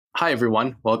Hi,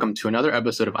 everyone. Welcome to another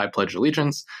episode of I Pledge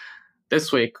Allegiance.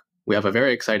 This week, we have a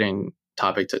very exciting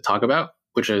topic to talk about,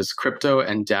 which is crypto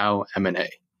and DAO M&A.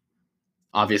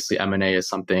 Obviously, M&A is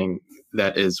something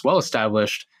that is well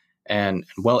established and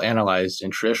well analyzed in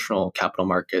traditional capital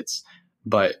markets,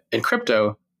 but in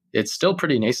crypto, it's still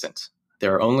pretty nascent.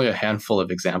 There are only a handful of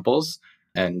examples,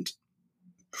 and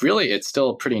really, it's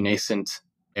still a pretty nascent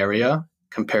area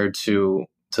compared to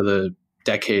the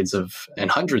decades of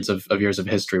and hundreds of years of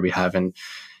history we have in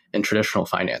traditional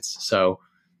finance. So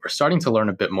we're starting to learn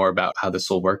a bit more about how this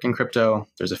will work in crypto.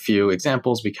 There's a few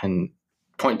examples we can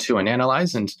point to and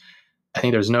analyze, and I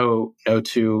think there's no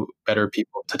two better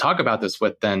people to talk about this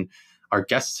with than our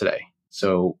guests today.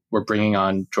 So we're bringing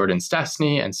on Jordan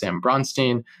Stastny and Sam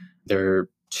Bronstein. They're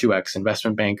 2X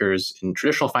investment bankers in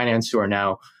traditional finance who are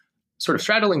now sort of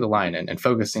straddling the line and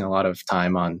focusing a lot of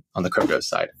time on the crypto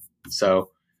side.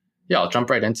 So yeah, I'll jump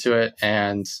right into it.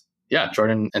 And yeah,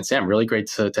 Jordan and Sam, really great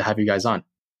to have you guys on.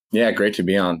 Yeah, great to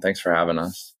be on. Thanks for having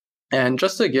us. And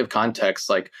just to give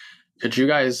context, could you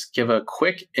guys give a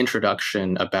quick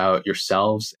introduction about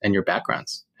yourselves and your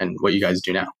backgrounds and what you guys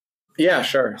do now? Yeah,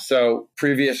 sure. So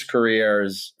previous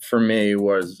careers for me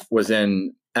was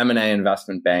in M&A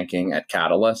investment banking at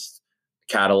Catalyst.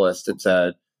 Catalyst, it's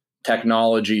a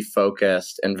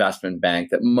technology-focused investment bank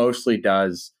that mostly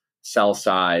does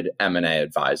sell-side M&A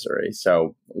advisory.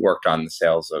 So worked on the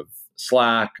sales of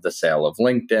Slack, the sale of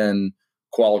LinkedIn,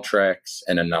 Qualtrics,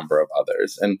 and a number of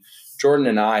others. And Jordan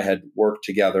and I had worked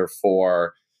together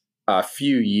for a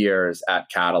few years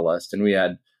at Catalyst, and we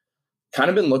had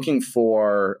kind of been looking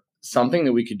for something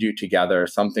that we could do together,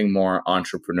 something more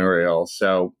entrepreneurial.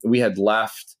 So we had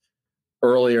left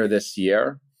earlier this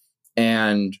year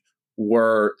and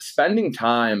were spending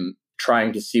time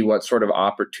trying to see what sort of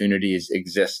opportunities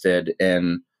existed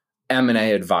in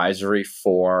M&A advisory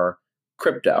for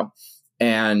crypto,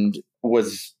 and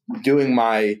was doing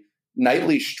my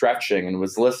nightly stretching and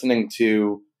was listening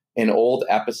to an old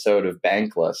episode of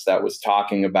Bankless that was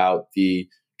talking about the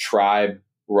Tribe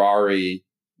Rari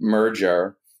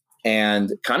merger,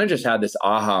 and kind of just had this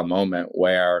aha moment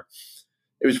where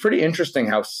it was pretty interesting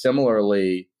how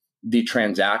similarly the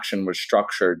transaction was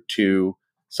structured to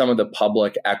some of the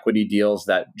public equity deals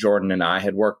that Jordan and I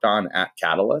had worked on at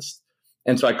Catalyst.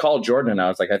 And so I called Jordan and I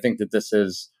was like, I think that this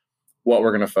is what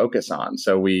we're going to focus on.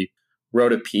 So we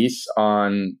wrote a piece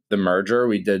on the merger.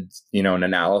 We did, an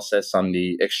analysis on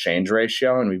the exchange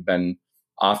ratio, and we've been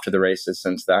off to the races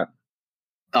since then.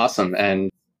 Awesome.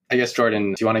 And I guess,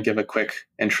 Jordan, do you want to give a quick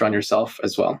intro on yourself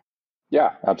as well?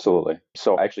 Yeah, absolutely.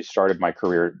 So I actually started my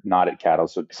career not at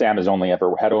Catalyst. So Sam had only ever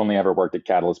worked at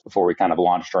Catalyst before we kind of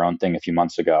launched our own thing a few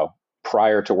months ago.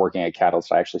 Prior to working at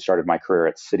Catalyst, I actually started my career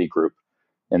at Citigroup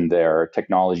in their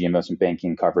technology investment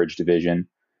banking coverage division.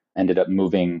 Ended up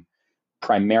moving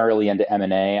primarily into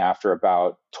M&A after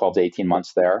about 12 to 18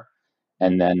 months there,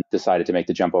 and then decided to make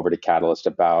the jump over to Catalyst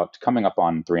about coming up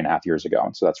on 3.5 years ago.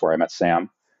 And so that's where I met Sam.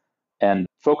 And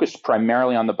focused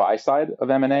primarily on the buy side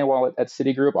of M&A while at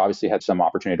Citigroup. Obviously had some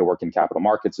opportunity to work in capital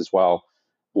markets as well.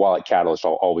 While at Catalyst,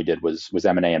 all we did was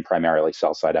M&A and primarily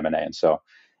sell side M&A,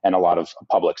 and a lot of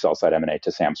public sell side M&A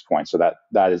to Sam's point. So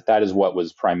that is what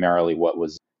was primarily what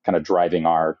was kind of driving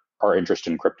our interest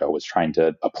in crypto, was trying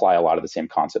to apply a lot of the same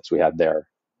concepts we had there,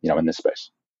 in this space.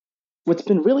 What's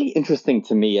been really interesting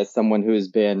to me as someone who's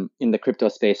been in the crypto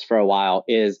space for a while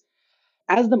is,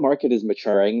 as the market is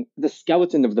maturing, the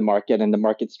skeleton of the market and the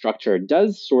market structure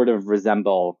does sort of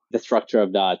resemble the structure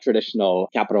of the traditional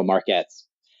capital markets.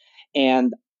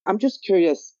 And I'm just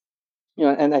curious,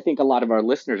 and I think a lot of our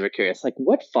listeners are curious,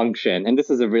 what function, and this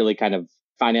is a really kind of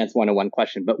finance 101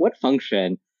 question, but what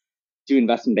function do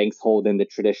investment banks hold in the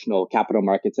traditional capital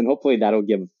markets? And hopefully that'll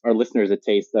give our listeners a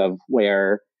taste of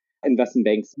where investment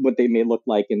banks, what they may look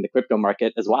like in the crypto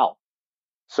market as well.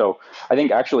 So I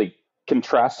think actually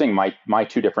contrasting my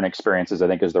two different experiences, I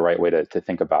think, is the right way to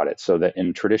think about it. So that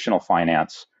in traditional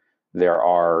finance, there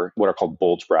are what are called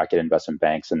bulge bracket investment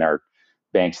banks, and they're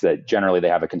banks that generally they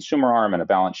have a consumer arm and a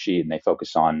balance sheet, and they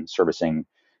focus on servicing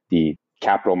the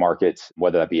capital markets,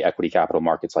 whether that be equity capital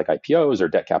markets like IPOs or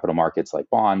debt capital markets like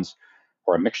bonds,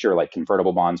 or a mixture like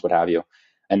convertible bonds, what have you.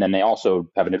 And then they also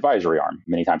have an advisory arm.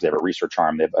 Many times they have a research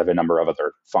arm. They have a number of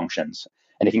other functions,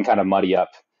 and it can kind of muddy up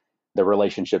the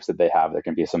relationships that they have. There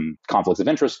can be some conflicts of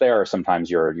interest there, or sometimes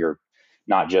you're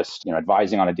not just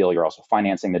advising on a deal, you're also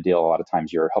financing the deal. A lot of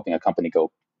times you're helping a company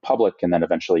go public, and then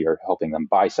eventually you're helping them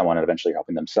buy someone, and eventually you're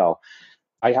helping them sell.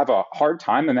 I have a hard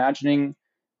time imagining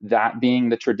that being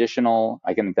the traditional,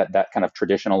 I think that kind of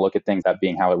traditional look at things, that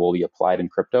being how it will be applied in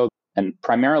crypto, and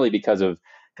primarily because of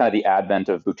kind of the advent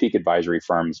of boutique advisory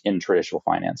firms in traditional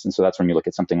finance. And so that's when you look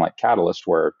at something like Catalyst,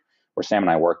 where where Sam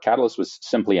and I work, Catalyst was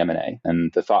simply M&A.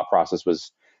 And the thought process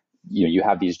was, you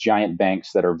have these giant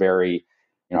banks that are very,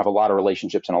 have a lot of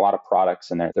relationships and a lot of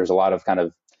products, and there's a lot of kind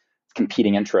of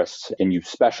competing interests, and you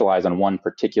specialize on one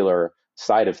particular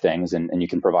side of things, and you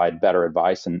can provide better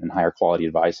advice and higher quality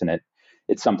advice. And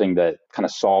it's something that kind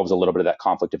of solves a little bit of that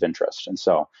conflict of interest. And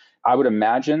so I would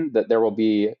imagine that there will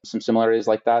be some similarities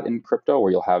like that in crypto,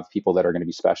 where you'll have people that are going to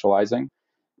be specializing.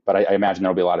 But I imagine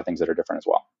there'll be a lot of things that are different as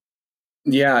well.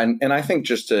 Yeah. And I think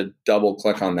just to double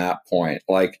click on that point,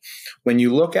 like when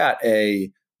you look at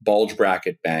a bulge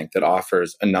bracket bank that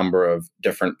offers a number of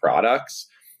different products,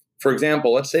 for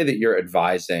example, let's say that you're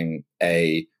advising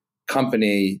a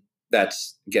company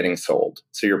that's getting sold.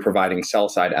 So you're providing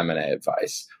sell-side M&A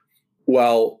advice.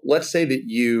 Well, let's say that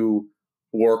you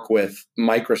work with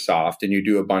Microsoft and you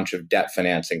do a bunch of debt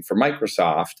financing for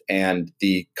Microsoft, and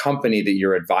the company that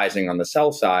you're advising on the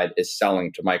sell side is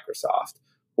selling to Microsoft.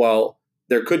 Well,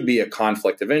 there could be a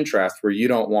conflict of interest where you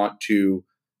don't want to,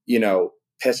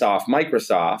 piss off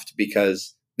Microsoft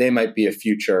because they might be a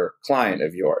future client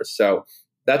of yours. So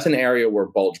that's an area where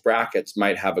bulge brackets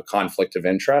might have a conflict of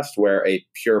interest, where a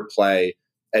pure play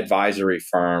advisory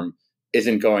firm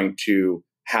isn't going to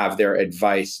have their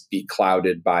advice be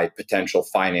clouded by potential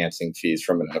financing fees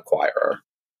from an acquirer.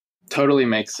 Totally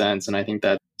makes sense. And I think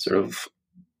that sort of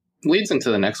leads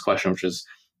into the next question, which is,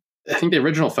 I think the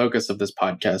original focus of this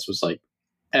podcast was like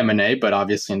M&A, but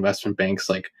obviously investment banks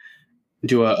like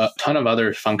do a ton of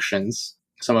other functions,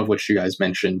 some of which you guys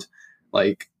mentioned.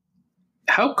 Like,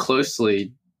 how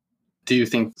closely do you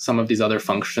think some of these other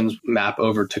functions map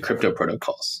over to crypto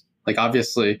protocols? Like,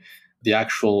 obviously, the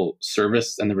actual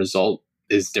service and the result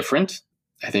is different.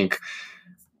 I think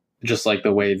just like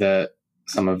the way that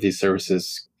some of these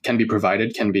services can be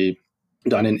provided can be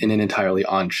done in an entirely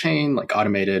on-chain, like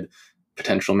automated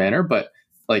potential manner. But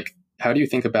like, how do you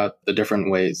think about the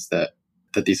different ways that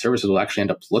these services will actually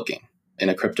end up looking in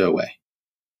a crypto way?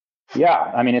 Yeah,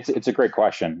 I mean, it's a great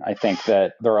question. I think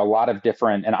that there are a lot of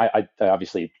different, and I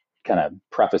obviously kind of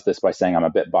preface this by saying I'm a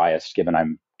bit biased, given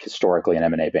I'm historically an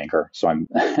M&A banker. So I'm,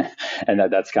 and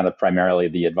that's kind of primarily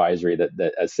the advisory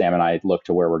that as Sam and I look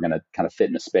to where we're going to kind of fit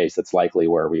in a space that's likely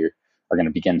where we are going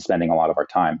to begin spending a lot of our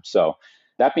time. So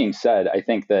that being said, I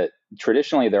think that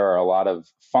traditionally there are a lot of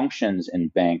functions in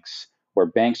banks where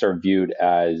banks are viewed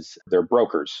as they're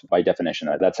brokers by definition.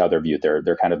 That's how they're viewed.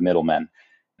 They're kind of middlemen.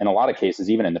 In a lot of cases,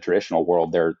 even in the traditional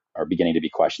world, there are beginning to be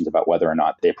questions about whether or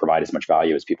not they provide as much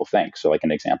value as people think. So like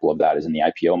an example of that is in the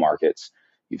IPO markets.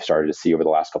 You've started to see over the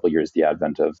last couple of years the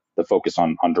advent of the focus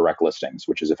on direct listings,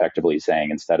 which is effectively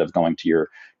saying instead of going to your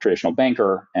traditional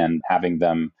banker and having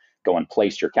them go and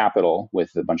place your capital with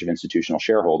a bunch of institutional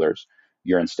shareholders,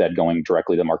 you're instead going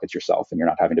directly to the markets yourself, and you're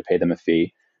not having to pay them a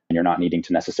fee, and you're not needing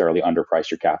to necessarily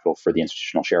underprice your capital for the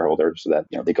institutional shareholders so that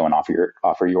they go and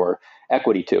offer your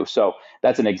equity to. So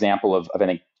that's an example of I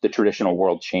think the traditional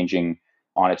world changing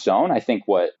on its own. I think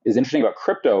what is interesting about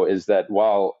crypto is that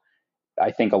while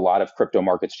I think a lot of crypto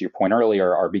markets, to your point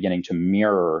earlier, are beginning to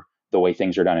mirror the way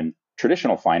things are done in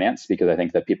traditional finance, because I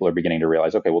think that people are beginning to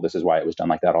realize, okay, well, this is why it was done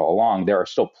like that all along. There are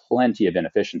still plenty of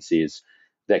inefficiencies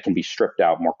that can be stripped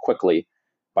out more quickly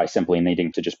by simply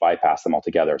needing to just bypass them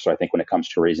altogether. So I think when it comes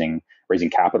to raising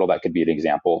capital, that could be an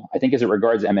example. I think as it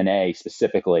regards M&A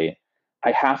specifically,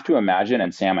 I have to imagine,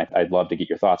 and Sam, I'd love to get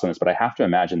your thoughts on this, but I have to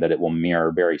imagine that it will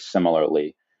mirror very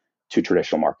similarly to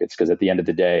traditional markets, because at the end of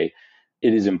the day,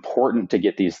 it is important to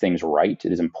get these things right.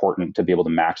 It is important to be able to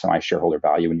maximize shareholder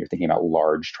value when you're thinking about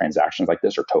large transactions like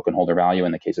this, or token holder value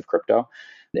in the case of crypto.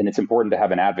 And it's important to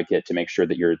have an advocate to make sure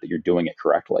that you're doing it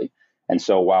correctly. And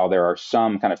so while there are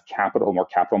some kind of more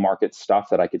capital market stuff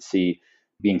that I could see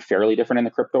being fairly different in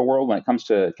the crypto world, when it comes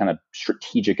to kind of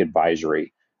strategic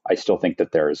advisory, I still think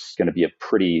that there's going to be a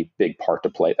pretty big part to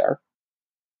play there.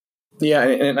 Yeah,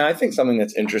 and I think something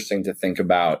that's interesting to think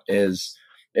about is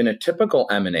in a typical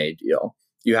M&A deal,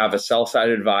 you have a sell-side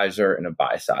advisor and a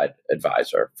buy-side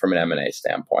advisor from an M&A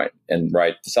standpoint. And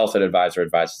right, the sell-side advisor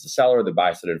advises the seller, the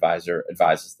buy-side advisor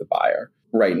advises the buyer.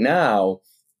 Right now,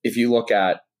 if you look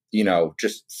at,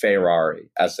 just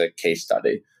Ferrari as a case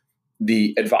study,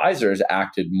 the advisors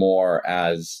acted more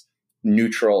as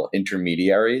neutral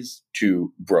intermediaries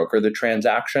to broker the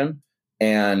transaction.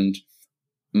 And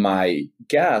my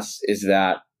guess is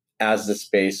that as the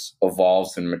space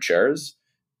evolves and matures,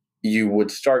 you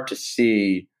would start to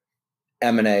see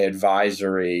M&A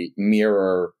advisory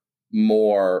mirror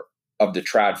more of the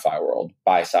TradFi world,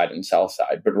 buy side and sell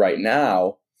side. But right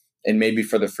now, and maybe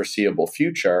for the foreseeable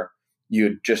future,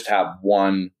 you'd just have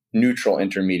one neutral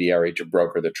intermediary to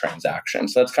broker the transaction.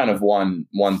 So that's kind of one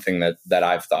thing that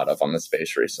I've thought of on the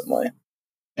space recently.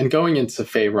 And going into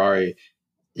Ferrari,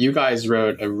 you guys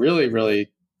wrote a really,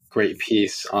 really great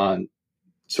piece on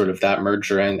sort of that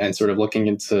merger and sort of looking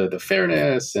into the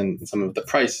fairness and some of the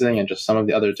pricing and just some of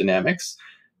the other dynamics.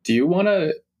 Do you want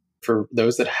to, for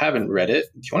those that haven't read it,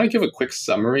 do you want to give a quick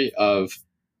summary of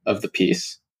the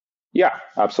piece? Yeah,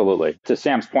 absolutely. To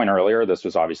Sam's point earlier, this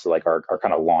was obviously like our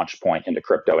kind of launch point into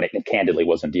crypto, and it candidly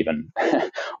wasn't even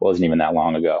that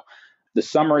long ago. The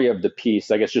summary of the piece,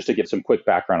 I guess, just to give some quick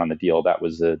background on the deal, that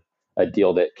was a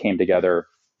deal that came together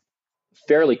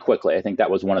fairly quickly. I think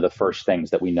that was one of the first things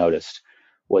that we noticed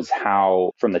was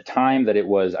how from the time that it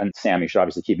was, and Sam, you should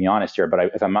obviously keep me honest here, but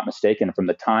if I'm not mistaken, from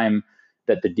the time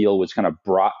that the deal was kind of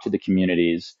brought to the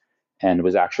communities and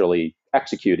was actually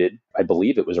executed, I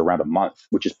believe it was around a month,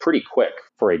 which is pretty quick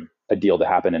for a deal to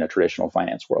happen in a traditional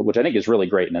finance world, which I think is really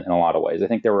great in a lot of ways. I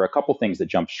think there were a couple things that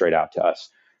jumped straight out to us.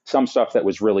 Some stuff that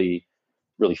was really,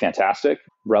 really fantastic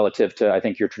relative to, I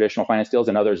think, your traditional finance deals,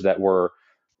 and others that were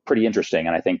pretty interesting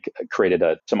and I think created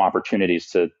some opportunities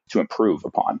to improve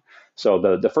upon. So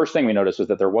the first thing we noticed was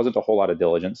that there wasn't a whole lot of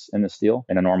diligence in this deal.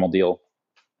 In a normal deal,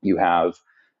 you have,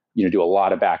 do a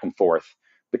lot of back and forth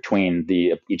between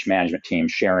each management team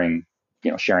sharing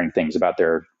things about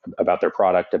their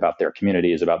product, about their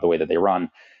communities, about the way that they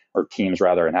run, or teams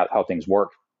rather, and how things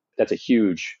work. That's a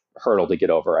huge hurdle to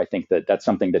get over. I think that's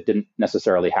something that didn't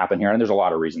necessarily happen here. And there's a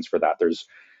lot of reasons for that. There's,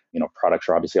 products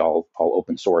are obviously all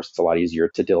open source. It's a lot easier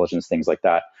to diligence things like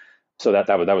that. So that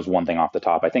was one thing off the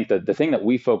top. I think the thing that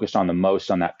we focused on the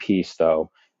most on that piece,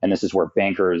 though, and this is where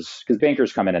because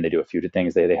bankers come in and they do a few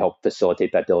things. They help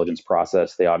facilitate that diligence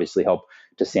process. They obviously help,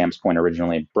 to Sam's point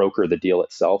originally, broker the deal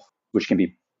itself, which can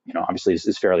be, obviously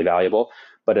is fairly valuable.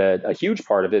 But a huge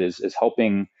part of it is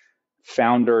helping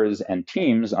founders and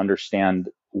teams understand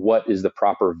what is the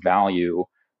proper value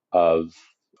of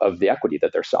the equity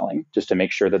that they're selling, just to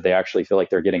make sure that they actually feel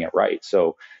like they're getting it right.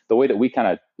 So the way that we kind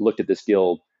of looked at this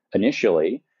deal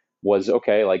initially was,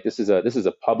 okay, like these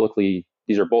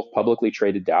are both publicly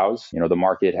traded DAOs. The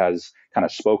market has kind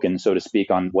of spoken, so to speak,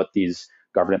 on what these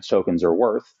governance tokens are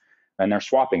worth, and they're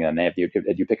swapping them.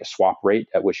 You pick a swap rate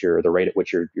at which the rate at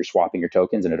which you're swapping your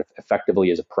tokens, and it effectively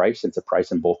is a price. It's a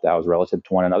price in both DAOs relative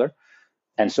to one another.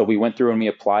 And so we went through and we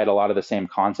applied a lot of the same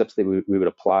concepts that we would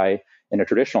apply in a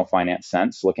traditional finance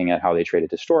sense, looking at how they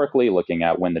traded historically, looking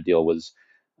at when the deal was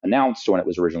announced, when it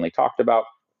was originally talked about,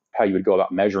 how you would go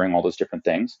about measuring all those different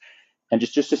things, and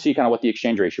just to see kind of what the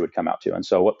exchange ratio would come out to. And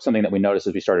so something that we noticed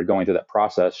as we started going through that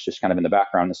process, just kind of in the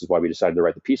background, this is why we decided to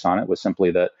write the piece on it, was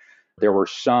simply that there were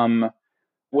some,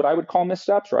 what I would call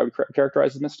missteps, or I would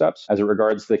characterize as missteps as it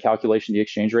regards to the calculation of the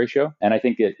exchange ratio. And I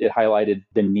think it highlighted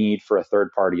the need for a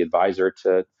third-party advisor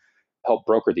to help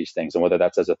broker these things, and whether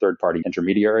that's as a third-party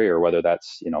intermediary or whether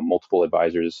that's multiple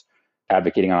advisors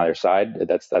advocating on either side,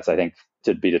 that's I think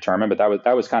to be determined. But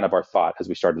that was kind of our thought as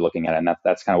we started looking at it, and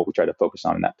that's kind of what we tried to focus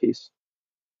on in that piece.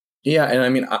 Yeah, and I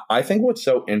mean, I think what's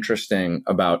so interesting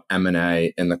about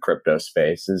M&A in the crypto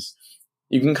space is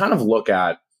you can kind of look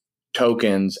at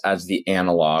tokens as the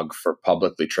analog for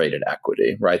publicly traded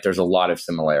equity, right? There's a lot of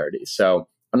similarities. So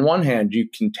on one hand, you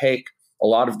can take a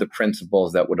lot of the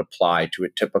principles that would apply to a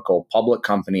typical public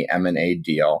company M&A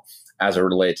deal as it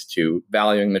relates to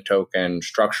valuing the token,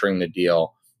 structuring the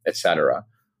deal, et cetera.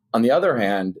 On the other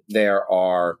hand, there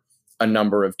are a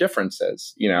number of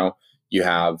differences. You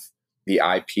have the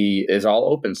IP is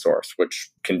all open source,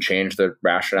 which can change the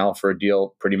rationale for a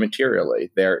deal pretty materially.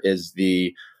 There is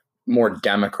the more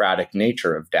democratic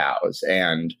nature of DAOs.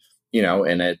 And,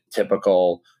 in a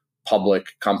typical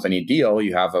public company deal,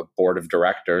 you have a board of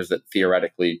directors that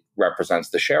theoretically represents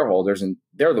the shareholders, and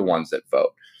they're the ones that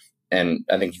vote. And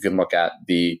I think you can look at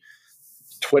the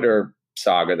Twitter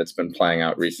saga that's been playing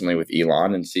out recently with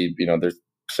Elon and see, there's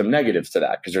some negatives to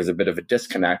that because there's a bit of a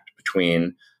disconnect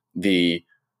between the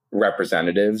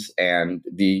representatives and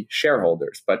the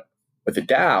shareholders. But with a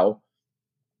DAO,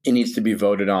 it needs to be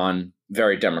voted on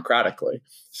very democratically.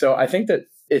 So I think that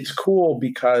it's cool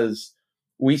because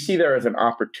we see there as an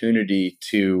opportunity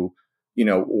to,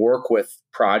 work with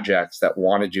projects that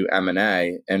want to do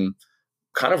M&A and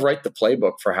kind of write the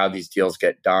playbook for how these deals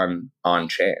get done on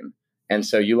chain. And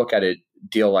so you look at a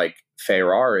deal like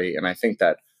Ferrari, and I think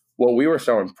that what we were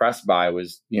so impressed by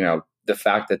was, the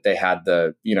fact that they had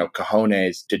the,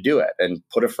 cojones to do it and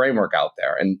put a framework out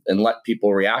there and let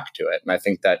people react to it. And I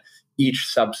think that each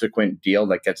subsequent deal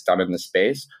that gets done in the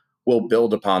space will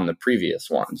build upon the previous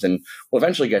ones. And we'll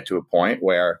eventually get to a point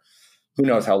where who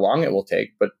knows how long it will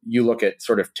take, but you look at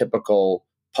sort of typical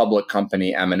public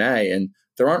company M&A and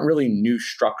there aren't really new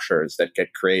structures that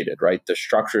get created, right? The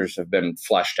structures have been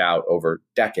fleshed out over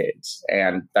decades.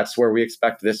 And that's where we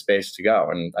expect this space to go.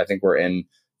 And I think we're in,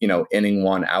 inning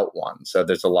one, out one. So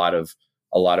there's a lot of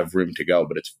a lot of room to go,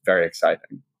 but it's very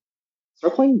exciting.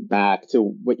 Circling back to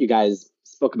what you guys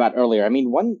spoke about earlier, I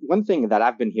mean, one thing that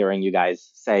I've been hearing you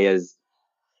guys say is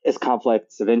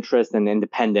conflicts of interest and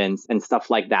independence and stuff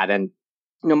like that. And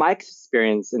my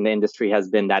experience in the industry has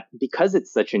been that because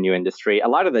it's such a new industry, a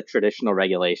lot of the traditional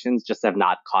regulations just have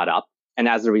not caught up. And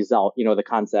as a result, the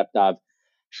concept of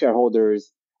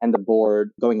shareholders and the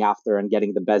board going after and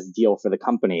getting the best deal for the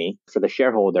company, for the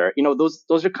shareholder,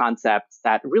 those are concepts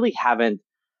that really haven't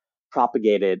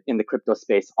propagated in the crypto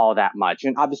space all that much.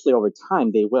 And obviously over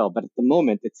time they will, but at the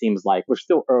moment it seems like we're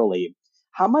still early.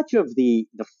 How much of the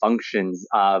functions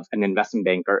of an investment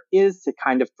banker is to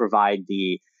kind of provide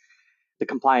the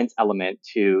compliance element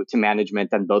to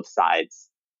management on both sides?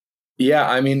 Yeah,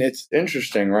 I mean, it's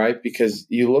interesting, right? Because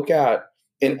you look at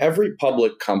in every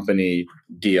public company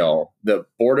deal, the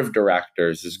board of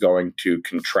directors is going to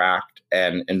contract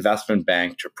an investment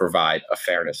bank to provide a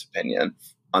fairness opinion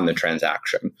on the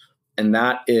transaction. And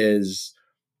that is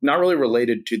not really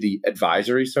related to the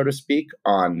advisory, so to speak,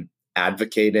 on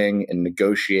advocating and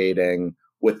negotiating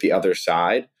with the other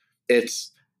side.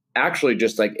 It's actually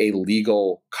just like a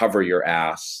legal cover your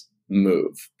ass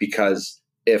move, because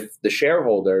if the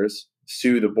shareholders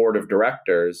sue the board of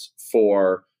directors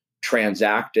for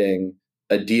transacting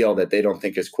a deal that they don't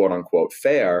think is quote unquote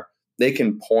fair, they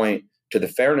can point to the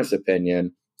fairness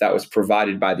opinion that was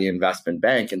provided by the investment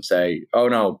bank and say, oh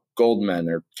no, Goldman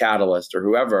or Catalyst or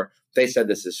whoever, they said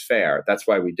this is fair. That's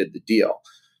why we did the deal.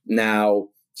 Now,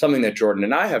 something that Jordan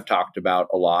and I have talked about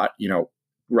a lot,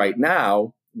 right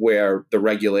now, where the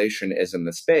regulation is in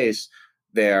the space,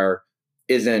 there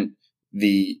isn't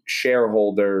the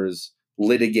shareholders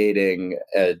litigating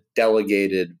a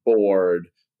delegated board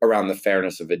around the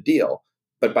fairness of a deal.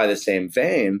 But by the same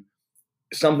vein,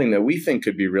 something that we think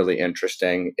could be really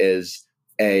interesting is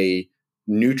a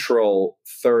neutral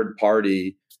third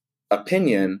party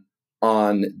opinion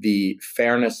on the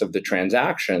fairness of the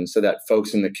transaction so that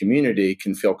folks in the community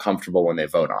can feel comfortable when they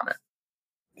vote on it.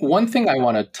 One thing I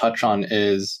want to touch on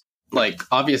is,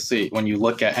 obviously, when you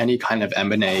look at any kind of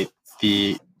M&A,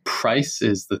 the price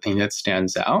is the thing that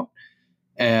stands out.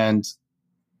 And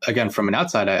again, from an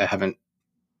outside, I haven't,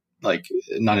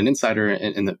 not an insider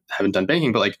and haven't done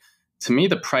banking, but to me,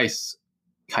 the price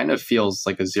kind of feels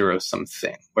like a zero-sum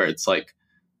thing, where it's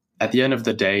at the end of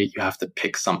the day, you have to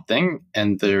pick something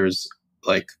and there's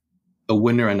a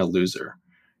winner and a loser.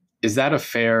 Is that a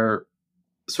fair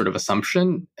sort of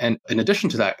assumption? And in addition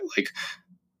to that,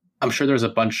 I'm sure there's a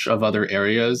bunch of other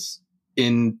areas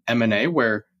in M&A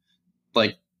where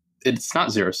it's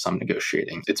not zero sum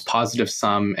negotiating. It's positive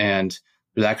sum, and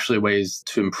there's actually ways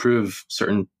to improve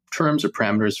certain terms or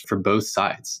parameters for both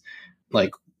sides.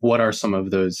 What are some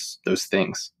of those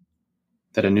things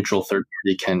that a neutral third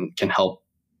party can help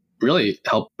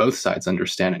both sides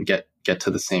understand and get to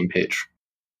the same page?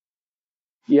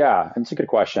 Yeah, it's a good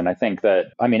question. I think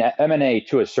that, M&A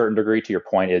to a certain degree, to your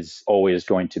point, is always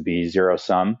going to be zero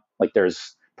sum.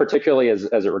 There's, particularly as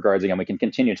it regards, again, we can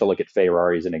continue to look at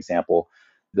Ferrari as an example.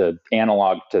 The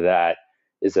analog to that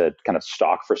is a kind of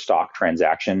stock for stock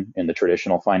transaction in the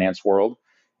traditional finance world.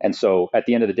 And so at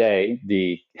the end of the day,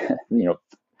 the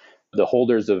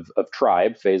holders of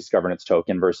Tribe, Phase governance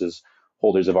token, versus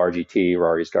holders of RGT,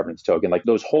 Rari's governance token,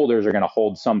 those holders are going to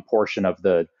hold some portion of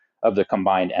the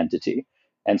combined entity.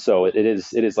 And so it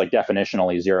is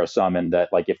definitionally zero sum, in that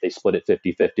if they split it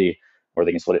 50-50, or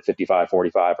they can split it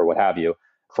 55-45 or what have you,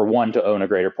 for one to own a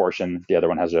greater portion, the other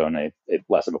one has to own a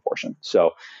less of a portion.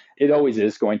 So it always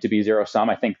is going to be zero sum.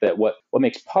 I think that what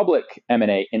makes public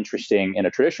M&A interesting in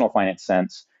a traditional finance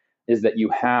sense is that you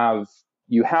have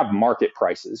market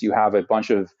prices. You have a bunch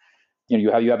of,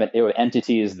 you have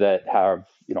entities that have,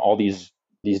 all these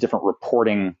different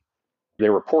reporting. They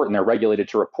report and they're regulated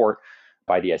to report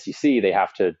by the SEC. They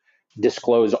have to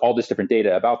disclose all this different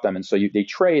data about them. And so they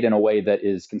trade in a way that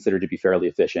is considered to be fairly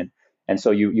efficient. And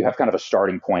so you have kind of a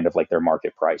starting point of their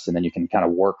market price, and then you can kind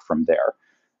of work from there.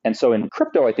 And so in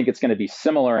crypto, I think it's going to be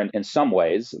similar in some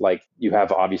ways. You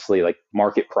have obviously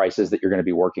market prices that you're going to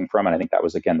be working from. And I think that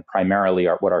was, again, primarily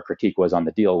what our critique was on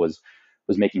the deal was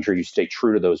making sure you stay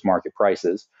true to those market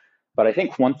prices. But I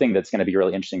think one thing that's going to be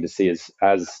really interesting to see is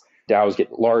as DAOs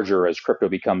get larger, as crypto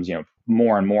becomes,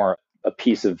 more and more a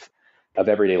piece of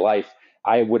everyday life,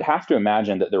 I would have to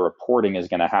imagine that the reporting is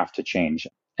going to have to change.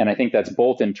 And I think that's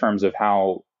both in terms of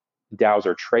how DAOs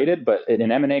are traded, but in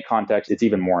an M&A context, it's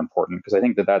even more important, because I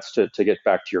think that's to get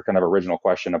back to your kind of original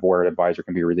question of where an advisor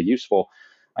can be really useful.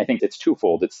 I think it's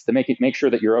twofold. It's to make sure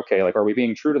that you're okay. Are we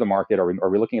being true to the market? Are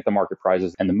we looking at the market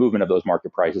prices and the movement of those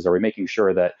market prices? Are we making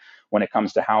sure that when it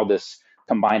comes to how this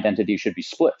combined entity should be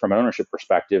split from an ownership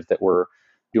perspective, that we're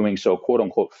doing so quote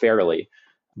unquote fairly?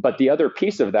 But the other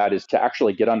piece of that is to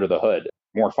actually get under the hood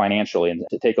more financially and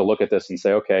to take a look at this and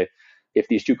say, okay, if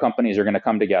these two companies are going to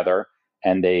come together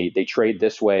and they trade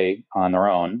this way on their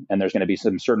own, and there's going to be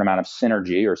some certain amount of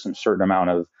synergy or some certain amount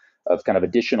of kind of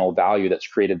additional value that's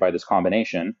created by this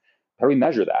combination, how do we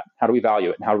measure that? How do we value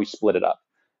it? And how do we split it up?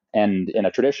 And in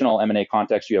a traditional M&A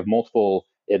context, you have multiple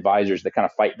advisors that kind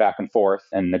of fight back and forth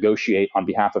and negotiate on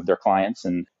behalf of their clients,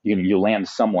 and you land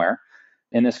somewhere.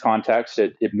 In this context,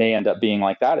 it may end up being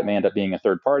like that. It may end up being a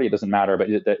third party. It doesn't matter. But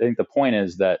I think the point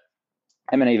is that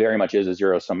M&A very much is a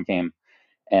zero-sum game.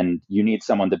 And you need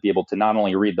someone to be able to not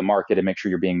only read the market and make sure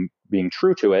you're being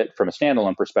true to it from a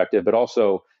standalone perspective, but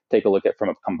also take a look at from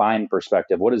a combined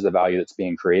perspective, what is the value that's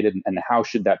being created and how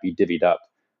should that be divvied up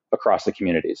across the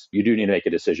communities? You do need to make a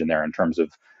decision there in terms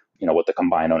of, what the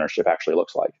combined ownership actually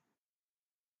looks like.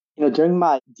 During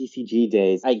my DCG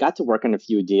days, I got to work on a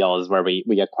few deals where we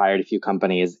acquired a few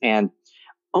companies, and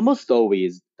almost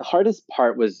always the hardest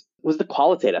part was the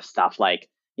qualitative stuff. Like,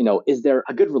 is there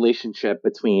a good relationship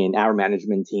between our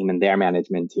management team and their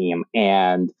management team,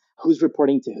 and who's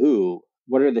reporting to who?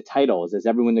 What are the titles? Is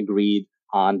everyone agreed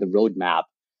on the roadmap?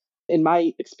 In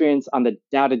my experience on the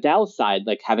DAO to DAO side,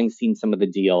 like having seen some of the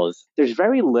deals, there's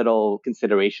very little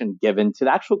consideration given to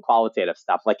the actual qualitative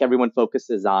stuff. Like everyone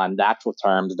focuses on the actual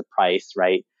terms, the price,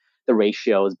 right? The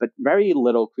ratios, but very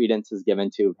little credence is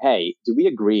given to, hey, do we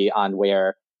agree on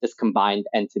where this combined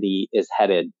entity is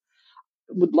headed?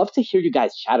 Would love to hear you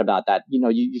guys chat about that.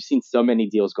 You've seen so many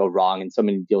deals go wrong and so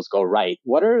many deals go right.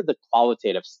 What are the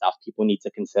qualitative stuff people need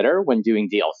to consider when doing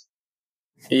deals?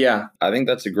 Yeah, I think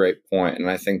that's a great point. And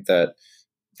I think that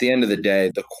at the end of the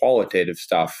day, the qualitative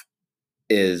stuff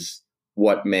is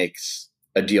what makes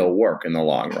a deal work in the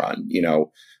long run.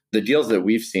 The deals that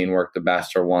we've seen work the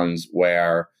best are ones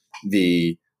where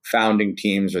the founding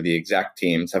teams or the exec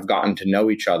teams have gotten to know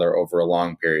each other over a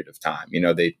long period of time.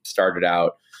 They started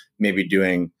out maybe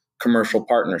doing commercial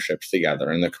partnerships together,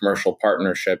 and the commercial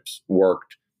partnerships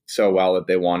worked so well that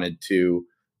they wanted to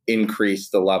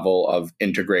increase the level of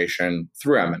integration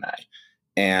through M&A.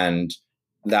 And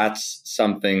that's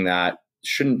something that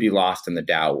shouldn't be lost in the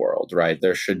DAO world, right?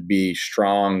 There should be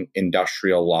strong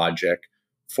industrial logic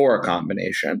for a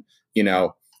combination.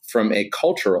 From a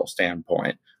cultural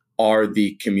standpoint, are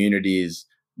the communities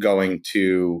going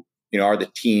to, are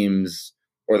the teams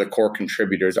or the core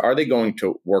contributors, are they going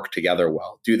to work together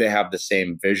well? Do they have the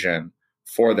same vision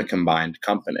for the combined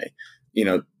company?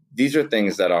 These are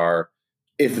things that are,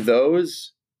 if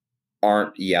those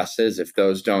aren't yeses, if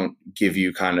those don't give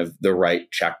you kind of the right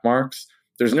check marks,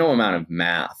 there's no amount of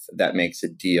math that makes a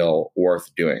deal worth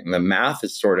doing. The math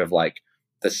is sort of like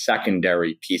the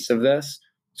secondary piece of this,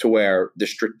 to where the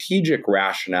strategic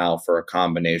rationale for a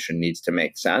combination needs to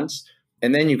make sense.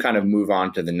 And then you kind of move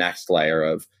on to the next layer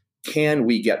of, can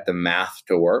we get the math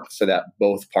to work so that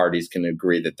both parties can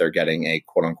agree that they're getting a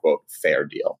quote unquote fair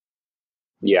deal?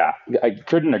 Yeah, I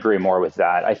couldn't agree more with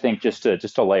that. I think just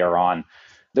to layer on,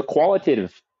 the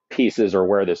qualitative pieces are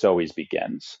where this always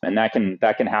begins, and that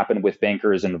can happen with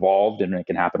bankers involved, and it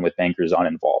can happen with bankers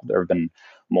uninvolved. There have been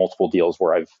multiple deals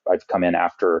where I've come in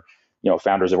after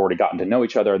founders have already gotten to know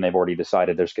each other and they've already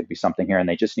decided there's going to be something here, and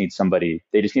they just need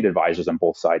advisors on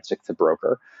both sides to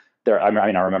broker. I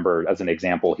remember as an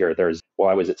example here, while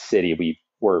I was at Citi, we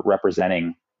were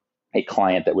representing a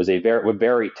client that was a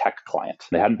very tech client.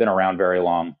 They hadn't been around very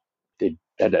long. They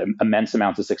had immense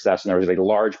amounts of success, and there was a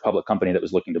large public company that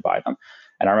was looking to buy them.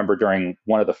 And I remember during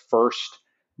one of the first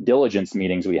diligence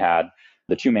meetings we had,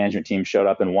 the two management teams showed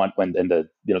up, and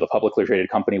the publicly traded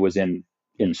company was in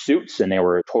suits, and they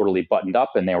were totally buttoned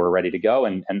up and they were ready to go.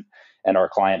 And our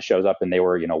client shows up and they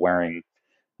were wearing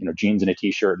jeans and a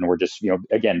t-shirt, and we're just,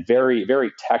 again, very,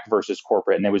 very tech versus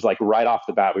corporate. And it was like right off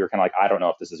the bat, we were kind of like, I don't know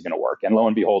if this is going to work. And lo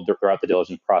and behold, throughout the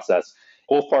diligence process,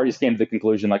 both parties came to the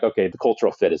conclusion like, okay, the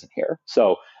cultural fit isn't here.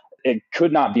 So it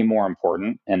could not be more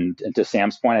important. And to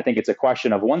Sam's point, I think it's a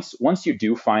question of once you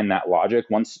do find that logic,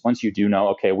 once you do know,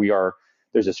 okay,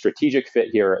 there's a strategic fit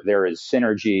here, there is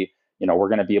synergy, we're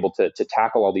going to be able to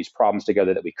tackle all these problems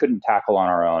together that we couldn't tackle on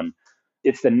our own.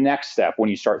 It's the next step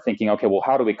when you start thinking, okay, well,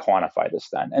 how do we quantify this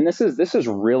then? And this is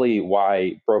really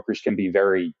why brokers can be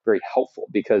very, very helpful,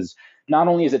 because not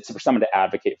only is it for someone to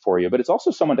advocate for you, but it's also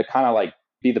someone to kind of like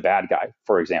be the bad guy,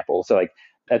 for example. So like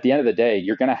at the end of the day,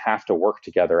 you're going to have to work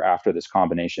together after this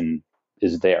combination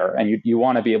is there. And you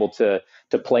want to be able to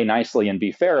play nicely and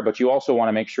be fair, but you also want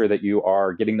to make sure that you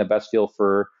are getting the best deal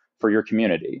for your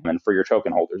community and for your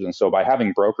token holders. And so by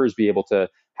having brokers be able to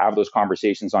have those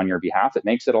conversations on your behalf, it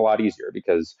makes it a lot easier,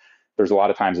 because there's a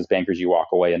lot of times as bankers you walk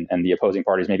away and the opposing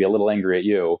party is maybe a little angry at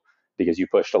you because you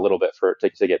pushed a little bit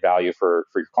to get value for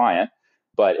your client.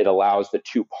 but it allows the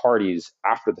two parties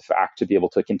after the fact to be able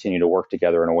to continue to work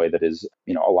together in a way that is,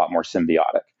 a lot more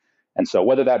symbiotic. And so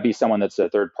whether that be someone that's a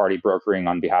third party brokering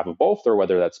on behalf of both, or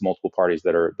whether that's multiple parties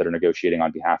that are negotiating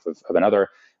on behalf of another,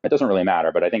 it doesn't really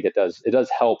matter. But I think it does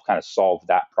help kind of solve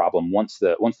that problem once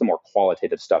the more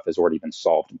qualitative stuff has already been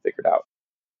solved and figured out.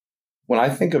 When I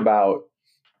think about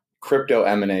crypto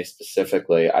M&A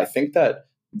specifically, I think that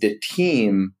the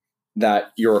team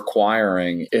that you're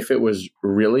acquiring, if it was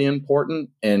really important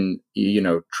in,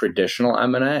 traditional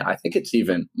M&A, I think it's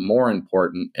even more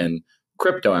important in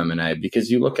crypto M&A, because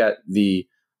you look at the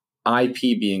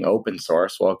IP being open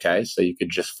source. Well, okay, so you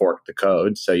could just fork the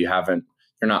code. So you're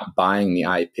not buying the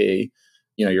IP,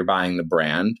 you're buying the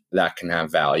brand that can have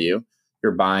value.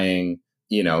 You're buying,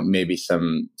 maybe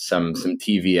some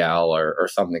TVL or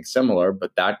something similar,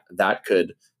 but that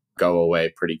could go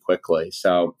away pretty quickly.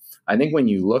 So I think when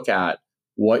you look at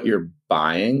what you're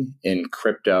buying in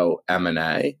crypto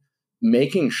M&A,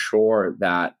 making sure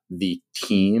that the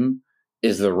team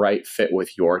is the right fit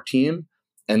with your team,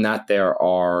 and that there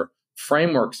are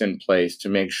frameworks in place to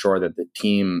make sure that the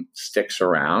team sticks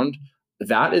around,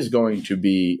 that is going to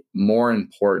be more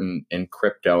important in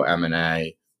crypto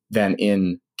M&A than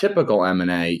in typical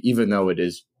M&A, even though it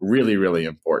is really, really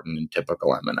important in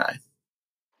typical M&A.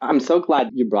 I'm so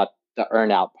glad you brought the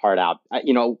earnout part out.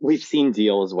 We've seen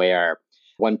deals where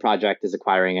one project is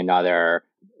acquiring another,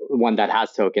 one that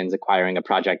has tokens acquiring a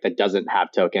project that doesn't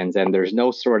have tokens, and there's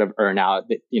no sort of earnout.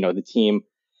 That the team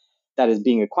that is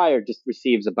being acquired just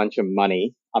receives a bunch of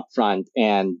money upfront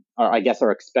and are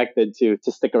expected to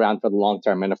stick around for the long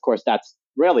term. And of course, that's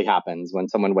rarely happens. When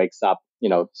someone wakes up,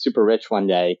 super rich one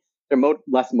day, they're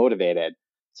less motivated.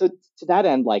 So to that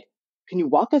end, can you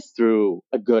walk us through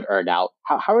a good earnout?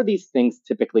 How are these things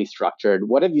typically structured?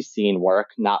 What have you seen work,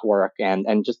 not work,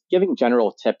 and just giving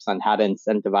general tips on how to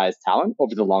incentivize talent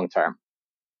over the long term?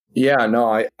 Yeah,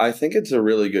 no, I think it's a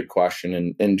really good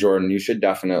question. And Jordan, you should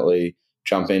definitely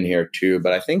jump in here too.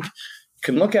 But I think you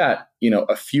can look at,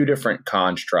 a few different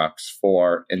constructs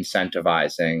for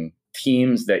incentivizing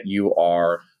teams that you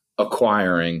are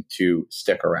acquiring to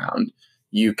stick around.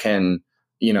 You can,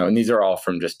 and these are all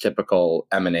from just typical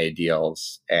M&A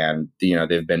deals, and,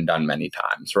 they've been done many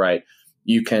times, right?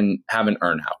 You can have an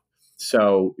earnout.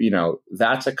 So,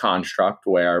 that's a construct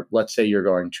where, let's say you're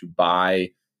going to buy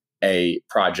a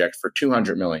project for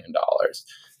 $200 million.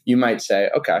 You might say,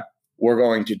 okay, we're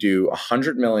going to do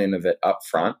 $100 million of it up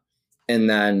front, and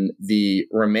then the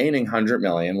remaining $100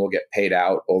 million will get paid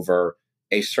out over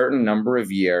a certain number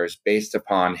of years based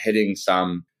upon hitting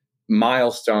some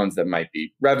milestones that might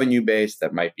be revenue based,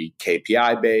 that might be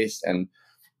KPI based. And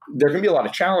there can be a lot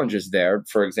of challenges there.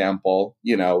 For example,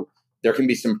 there can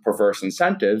be some perverse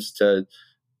incentives to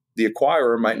the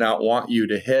acquirer might not want you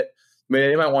to hit.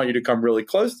 They might want you to come really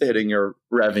close to hitting your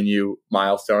revenue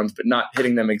milestones, but not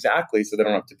hitting them exactly, so they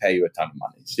don't have to pay you a ton of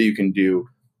money. So you can do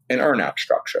an earnout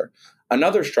structure.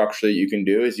 Another structure that you can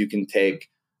do is you can take,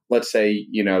 let's say,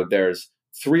 there's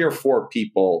 3 or 4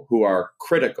 people who are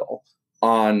critical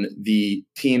on the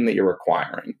team that you're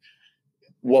acquiring.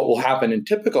 What will happen in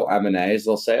typical M&A is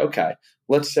they'll say, okay,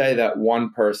 let's say that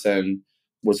one person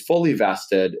was fully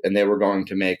vested and they were going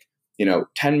to make,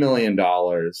 $10 million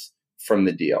from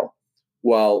the deal.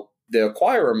 Well, the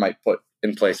acquirer might put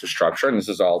in place a structure, and this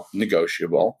is all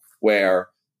negotiable, where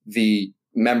the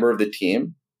member of the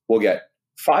team will get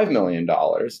 $5 million,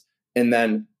 and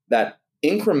then that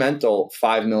incremental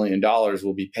 $5 million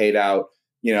will be paid out,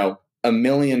 $1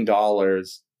 million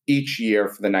each year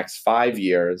for the next 5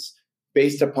 years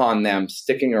based upon them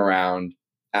sticking around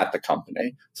at the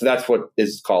company. So that's what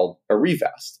is called a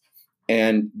revest.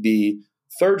 And the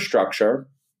third structure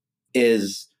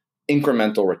is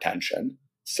incremental retention.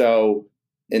 So,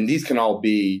 and these can all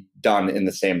be done in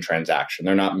the same transaction.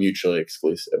 They're not mutually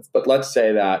exclusive. But let's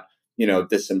say that,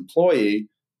 this employee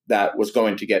that was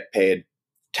going to get paid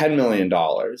 $10 million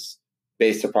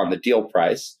based upon the deal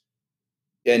price,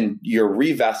 and you're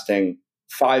revesting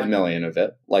 $5 million of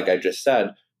it, like I just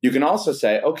said, you can also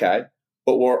say, okay,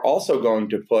 but we're also going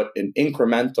to put an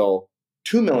incremental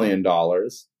 $2 million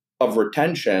of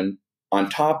retention on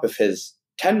top of his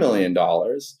 $10 million,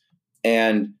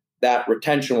 and that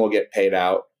retention will get paid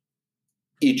out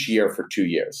each year for 2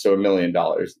 years. So $1 million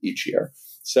each year.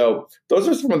 So those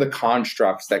are some of the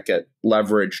constructs that get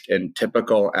leveraged in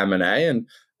typical M&A. And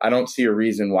I don't see a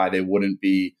reason why they wouldn't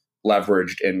be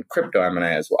leveraged in crypto M&A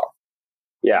as well.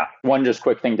 Yeah. One just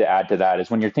quick thing to add to that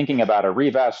is when you're thinking about a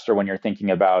revest, or when you're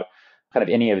thinking about kind of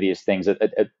any of these things,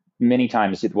 many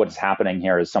times what's happening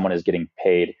here is someone is getting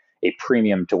paid a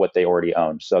premium to what they already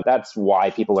own. So that's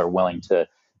why people are willing to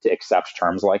to accept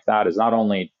terms like that is not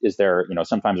only is there,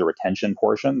 sometimes a retention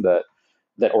portion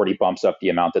that already bumps up the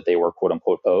amount that they were quote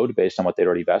unquote owed based on what they'd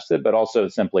already vested, but also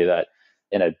simply that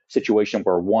in a situation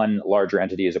where one larger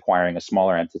entity is acquiring a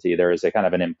smaller entity, there is a kind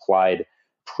of an implied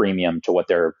premium to what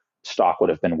their stock would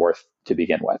have been worth to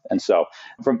begin with. And so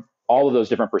from all of those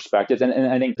different perspectives, and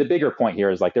I think the bigger point here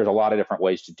is like there's a lot of different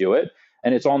ways to do it,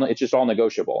 and it's just all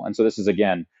negotiable. And so this is,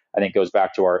 again, I think goes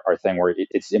back to our thing where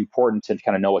it's important to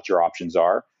kind of know what your options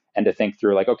are and to think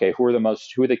through like, okay, who are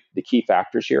the key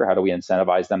factors here? How do we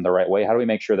incentivize them the right way? How do we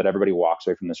make sure that everybody walks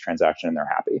away from this transaction and they're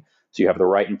happy? So you have the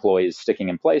right employees sticking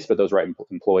in place, but those right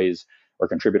employees or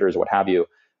contributors, what have you,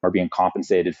 are being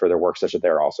compensated for their work such that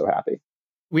they're also happy.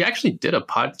 We actually did a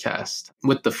podcast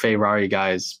with the Ferrari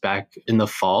guys back in the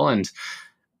fall, and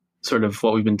sort of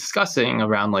what we've been discussing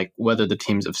around like whether the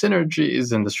teams have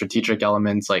synergies and the strategic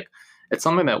elements, like it's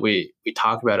something that we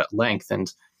talk about at length,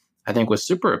 and I think was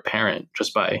super apparent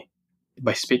just by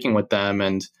speaking with them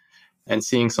and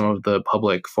seeing some of the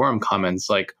public forum comments,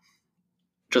 like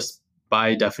just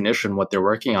by definition what they're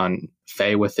working on,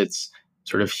 Faye with its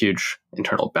sort of huge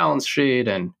internal balance sheet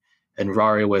and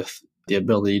Rari with the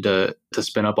ability to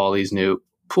spin up all these new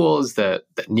pools that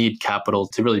need capital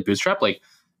to really bootstrap, like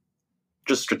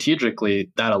just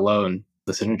strategically, that alone,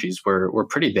 the synergies were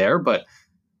pretty there. But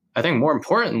I think more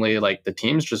importantly, like the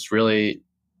teams just really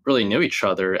knew each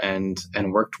other and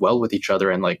worked well with each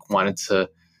other and like wanted to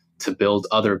build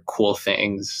other cool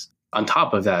things on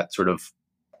top of that sort of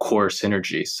core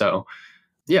synergy. So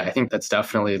yeah, I think that's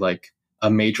definitely like a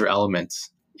major element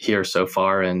here so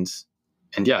far. And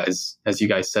yeah, as you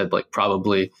guys said, like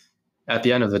probably at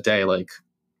the end of the day, like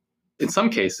in some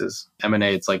cases,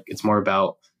 M&A, it's more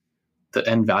about the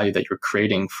end value that you're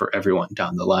creating for everyone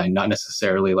down the line, not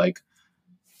necessarily like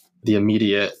the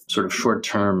immediate sort of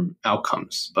short-term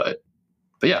outcomes. But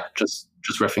yeah, just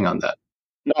riffing on that.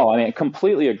 No, I mean, I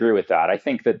completely agree with that. I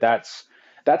think that's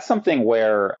something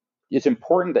where it's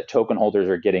important that token holders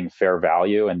are getting fair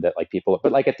value and that like people,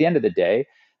 but like at the end of the day,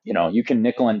 you can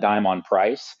nickel and dime on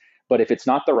price, but if it's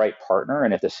not the right partner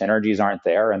and if the synergies aren't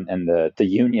there and the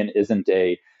union isn't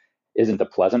a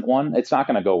pleasant one, it's not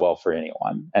going to go well for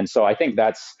anyone. And so I think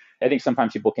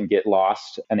sometimes people can get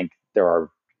lost. I think there are,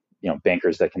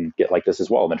 bankers that can get like this as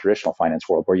well in the traditional finance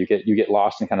world, where you get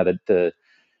lost in kind of the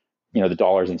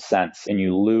dollars and cents, and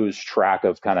you lose track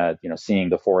of kind of, seeing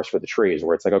the forest for the trees,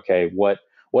 where it's like, okay, what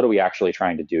are we actually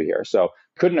trying to do here? So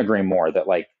couldn't agree more that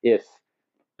like, if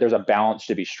there's a balance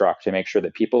to be struck to make sure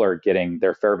that people are getting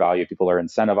their fair value, people are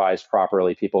incentivized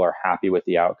properly, people are happy with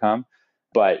the outcome,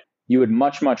 but you would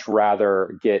much, much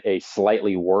rather get a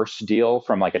slightly worse deal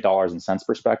from like a dollars and cents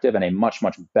perspective and a much,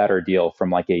 much better deal from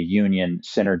like a union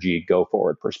synergy go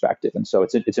forward perspective. And so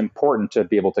it's important to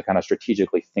be able to kind of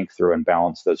strategically think through and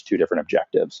balance those two different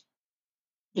objectives.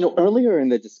 Earlier in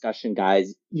the discussion,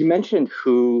 guys, you mentioned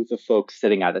who the folks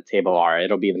sitting at the table are.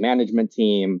 It'll be the management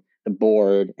team, the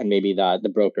board, and maybe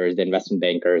the brokers, the investment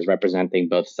bankers representing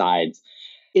both sides.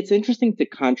 It's interesting to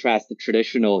contrast the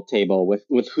traditional table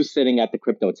with who's sitting at the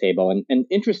crypto table. And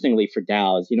interestingly for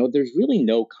DAOs, there's really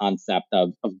no concept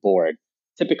of board.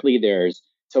 Typically, there's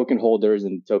token holders,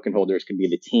 and token holders can be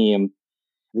the team,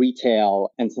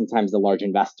 retail, and sometimes the large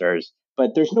investors.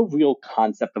 But there's no real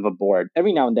concept of a board.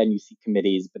 Every now and then you see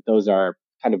committees, but those are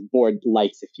kind of board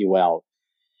lights, if you will.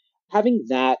 Having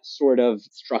that sort of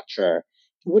structure,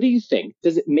 what do you think?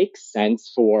 Does it make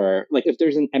sense for, like, if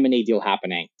there's an M&A deal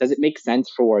happening, does it make sense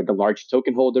for the large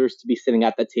token holders to be sitting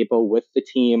at the table with the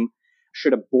team?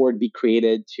 Should a board be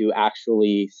created to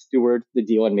actually steward the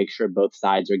deal and make sure both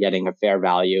sides are getting a fair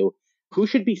value? Who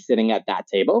should be sitting at that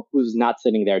table who's not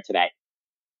sitting there today?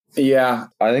 Yeah,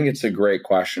 I think it's a great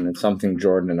question. It's something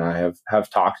Jordan and I have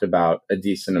talked about a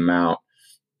decent amount.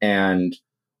 And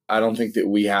I don't think that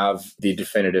we have the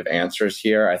definitive answers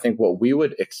here. I think what we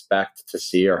would expect to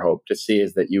see or hope to see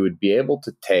is that you would be able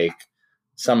to take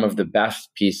some of the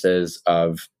best pieces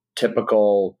of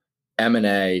typical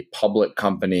M&A public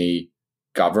company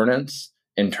governance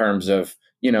in terms of,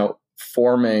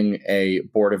 forming a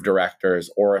board of directors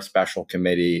or a special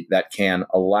committee that can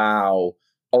allow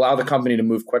the company to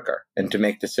move quicker and to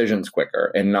make decisions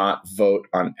quicker and not vote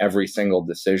on every single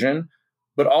decision,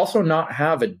 but also not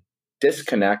have a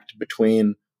disconnect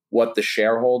between what the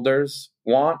shareholders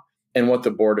want and what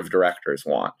the board of directors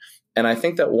want. And I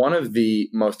think that one of the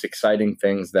most exciting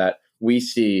things that we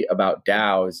see about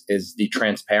DAOs is the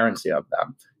transparency of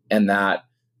them, and that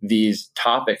these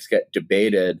topics get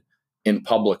debated in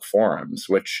public forums,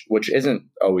 which isn't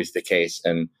always the case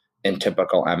in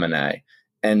typical M&A.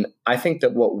 And I think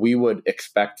that what we would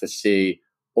expect to see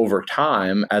over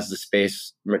time as the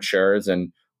space matures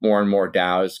and more and more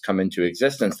DAOs come into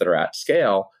existence that are at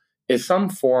scale is some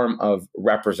form of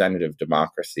representative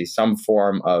democracy, some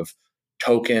form of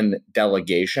token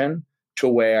delegation to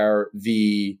where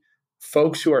the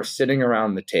folks who are sitting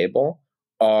around the table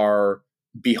are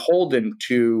beholden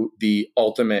to the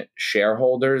ultimate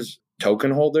shareholders,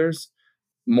 token holders,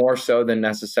 more so than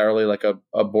necessarily like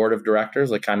a board of directors,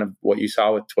 like kind of what you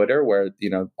saw with Twitter, where,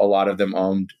 a lot of them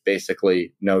owned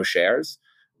basically no shares.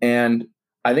 And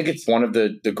I think it's one of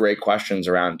the great questions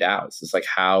around DAOs. It's like,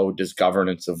 how does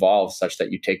governance evolve such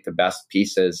that you take the best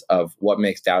pieces of what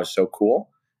makes DAOs so cool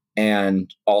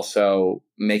and also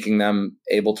making them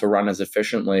able to run as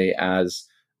efficiently as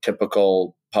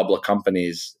typical public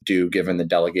companies do, given the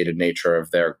delegated nature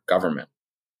of their government?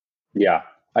 Yeah,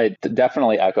 I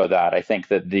definitely echo that. I think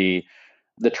that the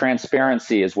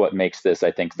transparency is what makes this,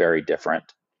 I think, very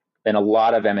different. In a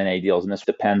lot of M&A deals, and this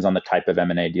depends on the type of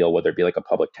M&A deal, whether it be like a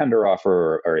public tender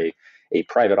offer or a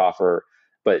private offer,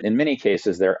 but in many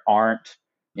cases, there aren't,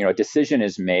 a decision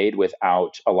is made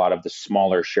without a lot of the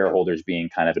smaller shareholders being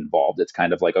kind of involved. It's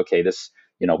kind of like, okay, this,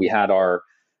 we had our,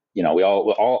 we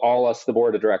all us, the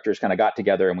board of directors kind of got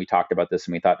together and we talked about this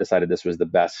and we decided this was the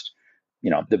best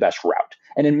route.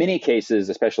 And in many cases,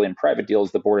 especially in private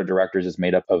deals, the board of directors is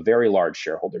made up of very large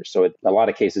shareholders. So in a lot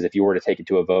of cases, if you were to take it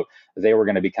to a vote, they were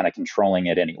going to be kind of controlling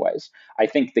it anyways. I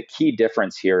think the key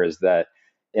difference here is that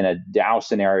in a DAO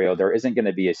scenario, there isn't going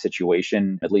to be a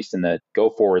situation, at least in the go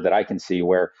forward, that I can see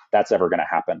where that's ever going to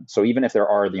happen. So even if there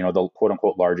are, the quote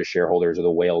unquote largest shareholders or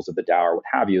the whales of the DAO or what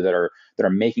have you that are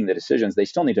making the decisions, they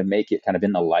still need to make it kind of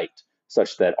in the light,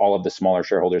 such that all of the smaller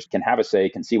shareholders can have a say,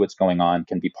 can see what's going on,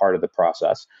 can be part of the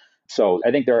process. So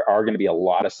I think there are going to be a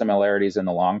lot of similarities in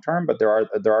the long term, but there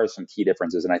are some key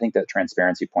differences. And I think that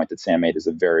transparency point that Sam made is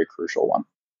a very crucial one.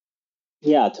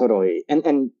 Yeah, totally.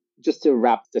 And just to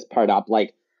wrap this part up,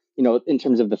 in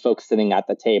terms of the folks sitting at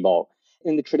the table,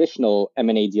 in the traditional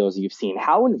M&A deals you've seen,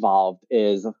 how involved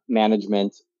is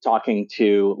management talking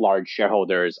to large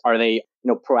shareholders? Are they,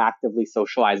 proactively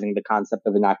socializing the concept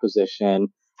of an acquisition,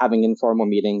 having informal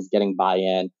meetings, getting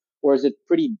buy-in, or is it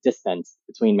pretty distant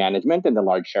between management and the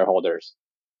large shareholders?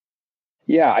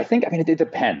 Yeah, it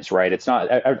depends, right? It's not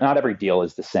every deal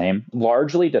is the same.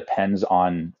 Largely depends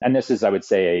on, and this is, I would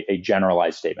say, a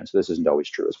generalized statement. So this isn't always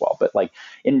true as well. But like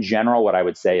in general, what I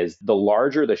would say is the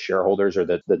larger the shareholders or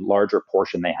the larger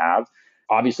portion they have,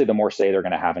 obviously the more say they're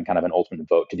going to have in kind of an ultimate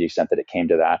vote to the extent that it came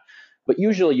to that. But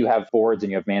usually you have boards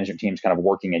and you have management teams kind of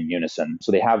working in unison.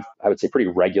 So they have, I would say, pretty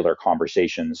regular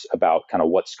conversations about kind of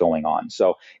what's going on.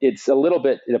 So it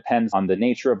depends on the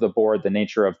nature of the board, the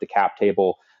nature of the cap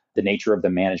table, the nature of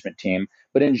the management team.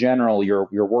 But in general, you're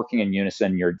working in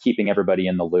unison, you're keeping everybody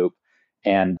in the loop.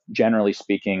 And generally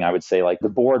speaking, I would say like the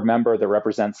board member that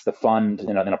represents the fund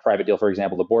in a private deal, for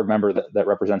example, the board member that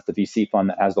represents the VC fund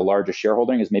that has the largest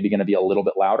shareholding is maybe going to be a little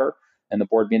bit louder in the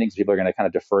board meetings. People are going to kind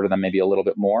of defer to them maybe a little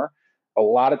bit more. A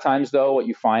lot of times, though, what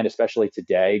you find, especially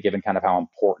today, given kind of how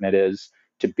important it is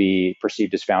to be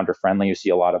perceived as founder friendly, you see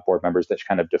a lot of board members that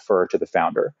kind of defer to the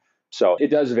founder. So it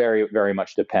does very, very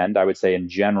much depend. I would say in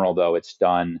general, though, it's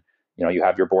done, you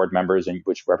have your board members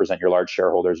which represent your large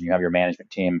shareholders, and you have your management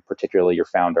team, particularly your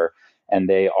founder, and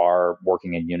they are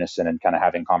working in unison and kind of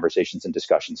having conversations and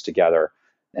discussions together.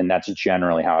 And that's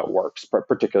generally how it works,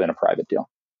 particularly in a private deal.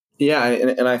 Yeah,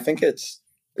 and I think it's,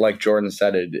 like Jordan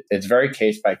said, it's very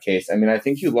case by case. I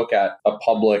think you look at a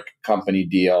public company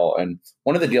deal, and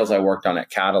one of the deals I worked on at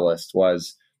Catalyst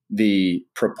was the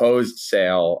proposed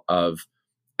sale of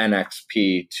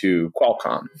NXP to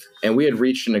Qualcomm. And we had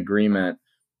reached an agreement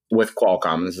with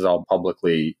Qualcomm, this is all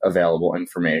publicly available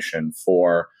information,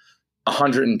 for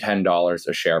 $110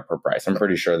 a share per price. I'm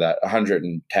pretty sure that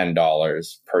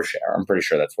 $110 per share. I'm pretty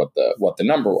sure that's what the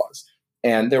number was.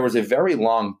 And there was a very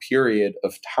long period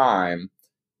of time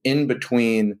in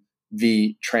between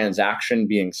the transaction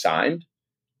being signed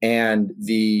and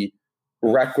the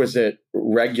requisite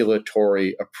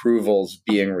regulatory approvals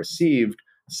being received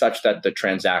such that the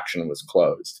transaction was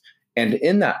closed. And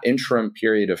in that interim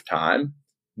period of time,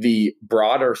 the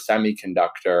broader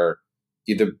semiconductor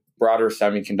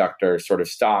sort of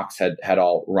stocks had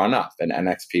all run up, and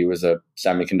NXP was a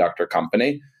semiconductor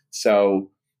company.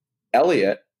 So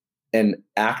Elliott, an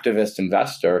activist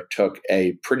investor, took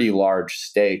a pretty large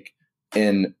stake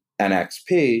in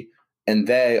NXP, and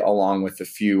they, along with a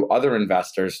few other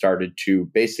investors, started to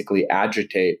basically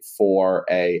agitate for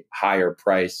a higher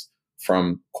price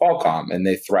from Qualcomm, and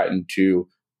they threatened to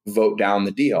vote down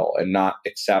the deal and not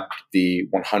accept the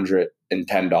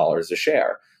 $110 a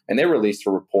share. And they released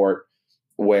a report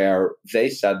where they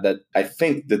said that, I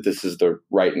think that this is the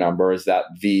right number, is that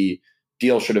the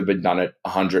deal should have been done at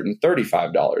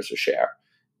 $135 a share.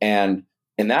 And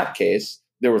in that case,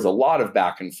 there was a lot of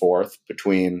back and forth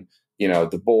between,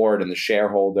 the board and the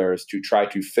shareholders to try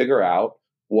to figure out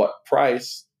what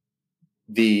price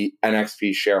the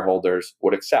NXP shareholders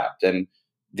would accept. And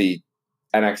the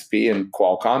NXP and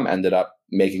Qualcomm ended up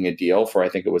making a deal for, I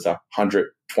think it was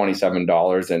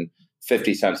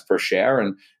 $127.50 per share.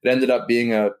 And it ended up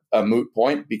being a moot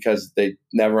point because they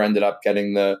never ended up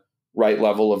getting the right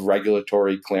level of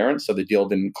regulatory clearance. So the deal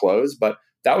didn't close. But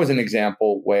that was an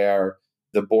example where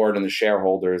the board and the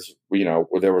shareholders, where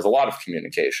there was a lot of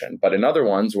communication. But in other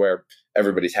ones where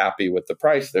everybody's happy with the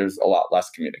price, there's a lot less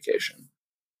communication.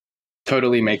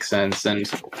 Totally makes sense. And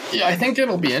yeah, I think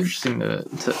it'll be interesting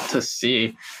to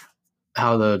see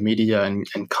how the media and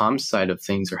comms side of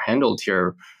things are handled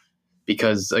here.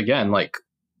 Because again,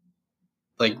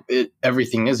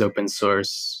 everything is open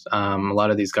source. A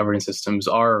lot of these governance systems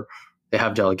they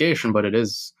have delegation, but it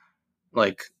is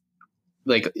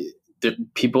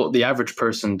the average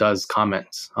person does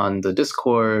comment on the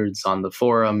discords, on the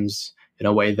forums in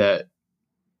a way that,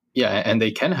 and they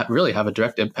can really have a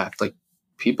direct impact. Like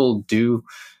people do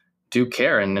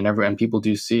care, and people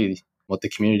do see what the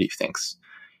community thinks.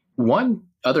 One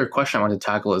other question I want to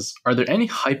tackle is: are there any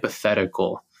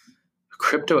hypothetical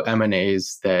crypto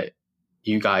M&As that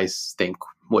you guys think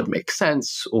would make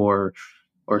sense, or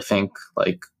think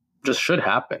just should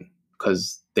happen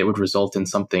because they would result in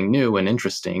something new and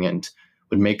interesting and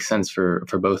would make sense for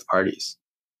both parties?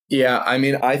 Yeah,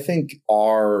 I think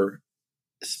our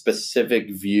specific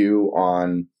view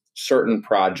on certain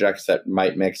projects that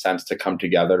might make sense to come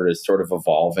together is sort of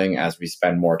evolving as we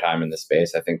spend more time in the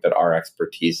space. I think that our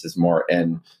expertise is more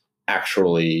in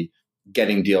actually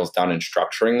getting deals done and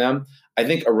structuring them. I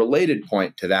think a related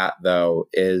point to that, though,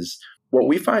 is what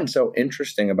we find so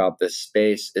interesting about this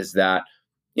space is that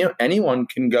anyone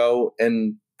can go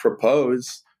and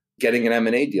propose getting an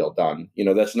M&A deal done.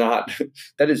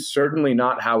 That is certainly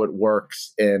not how it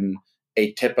works in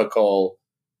a typical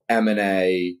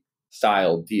M&A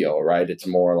style deal, right? It's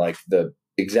more like the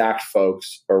exact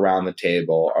folks around the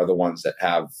table are the ones that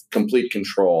have complete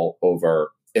control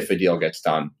over if a deal gets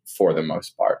done for the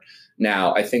most part.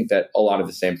 Now, I think that a lot of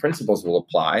the same principles will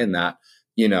apply in that,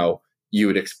 you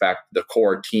would expect the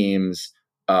core teams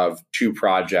of two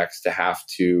projects to have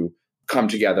to come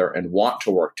together and want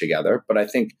to work together. But I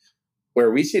think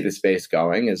where we see the space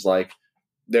going is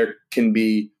there can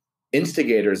be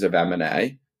instigators of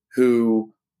M&A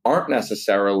who aren't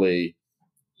necessarily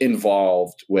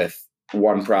involved with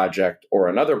one project or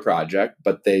another project,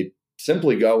 but they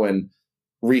simply go and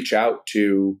reach out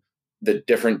to the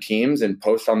different teams and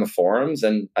post on the forums.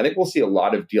 And I think we'll see a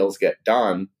lot of deals get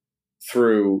done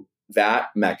through that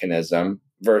mechanism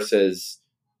versus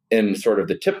in sort of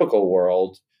the typical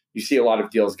world, you see a lot of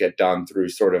deals get done through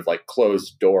sort of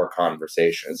closed door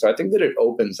conversations. So I think that it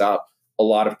opens up a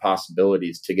lot of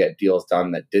possibilities to get deals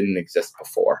done that didn't exist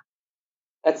before.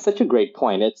 That's such a great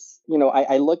point. It's,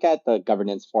 I look at the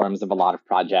governance forums of a lot of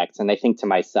projects and I think to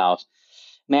myself,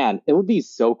 man, it would be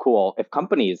so cool if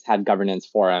companies had governance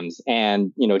forums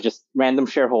and, just random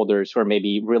shareholders who are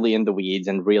maybe really in the weeds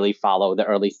and really follow the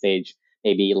early stage,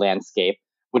 maybe landscape,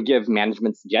 would give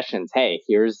management suggestions. Hey,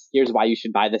 here's why you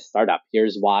should buy this startup.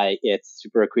 Here's why it's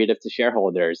super accretive to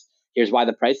shareholders. Here's why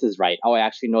the price is right. Oh, I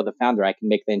actually know the founder. I can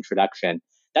make the introduction.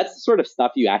 That's the sort of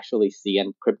stuff you actually see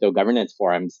in crypto governance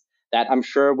forums that I'm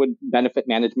sure would benefit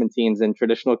management teams in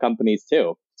traditional companies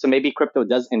too. So maybe crypto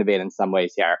does innovate in some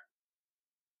ways here.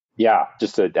 Yeah,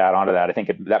 just to add on to that, I think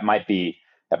that might be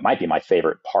my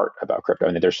favorite part about crypto.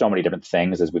 I mean, there's so many different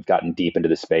things as we've gotten deep into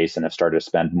the space and have started to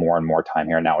spend more and more time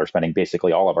here. Now we're spending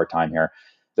basically all of our time here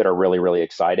that are really, really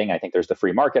exciting. I think there's the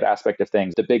free market aspect of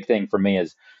things. The big thing for me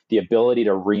is the ability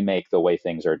to remake the way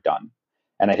things are done.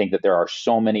 And I think that there are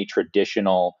so many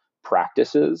traditional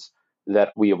practices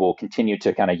that we will continue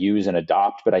to kind of use and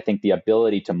adopt. But I think the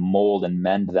ability to mold and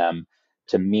mend them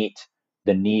to meet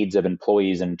the needs of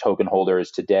employees and token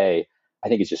holders today, I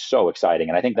think is just so exciting.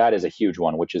 And I think that is a huge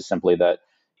one, which is simply that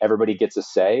everybody gets a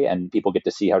say and people get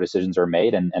to see how decisions are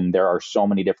made. And there are so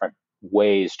many different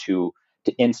ways to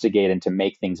instigate and to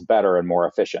make things better and more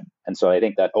efficient. And so I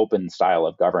think that open style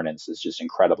of governance is just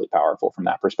incredibly powerful from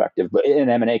that perspective, but in an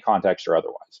M&A context or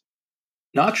otherwise.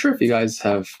 Not sure if you guys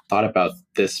have thought about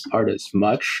this part as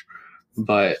much,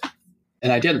 but an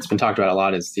idea that's been talked about a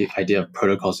lot is the idea of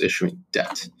protocols issuing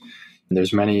debt. And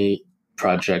there's many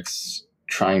projects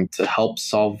trying to help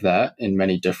solve that in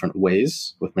many different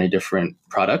ways with many different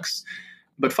products.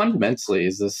 But fundamentally,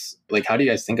 is this how do you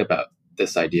guys think about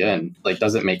this idea? And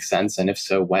does it make sense? And if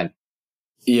so, when?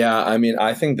 Yeah,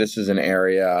 I think this is an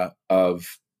area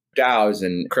of DAOs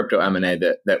and crypto M&A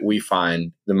that we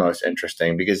find the most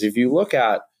interesting, because if you look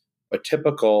at a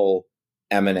typical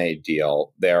M&A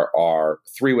deal, there are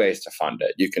three ways to fund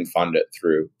it. You can fund it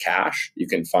through cash, you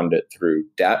can fund it through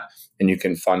debt, and you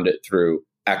can fund it through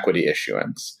equity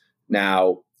issuance.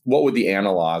 Now, what would the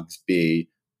analogs be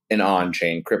in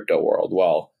on-chain crypto world?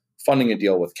 Well, funding a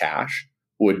deal with cash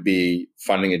would be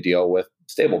funding a deal with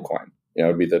stablecoin. It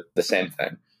would be the same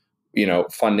thing.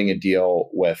 Funding a deal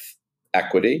with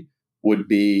equity would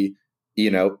be,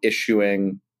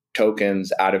 issuing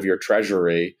tokens out of your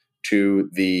treasury to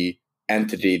the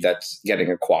entity that's getting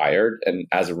acquired. And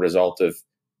as a result of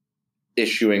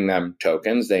issuing them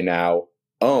tokens, they now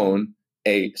own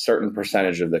a certain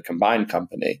percentage of the combined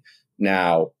company.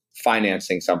 Now,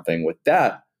 financing something with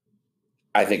debt,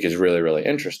 I think is really, really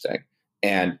interesting.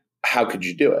 And how could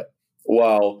you do it?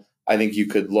 Well, I think you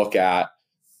could look at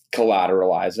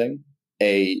collateralizing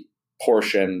a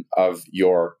portion of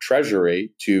your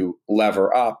treasury to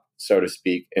lever up, so to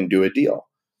speak, and do a deal.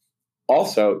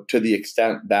 Also, to the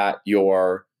extent that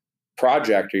your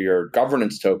project or your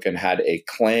governance token had a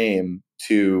claim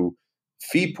to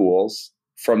fee pools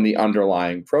from the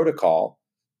underlying protocol,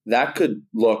 that could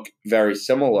look very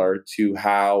similar to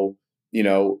how,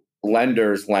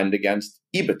 lenders lend against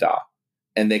EBITDA.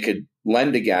 And they could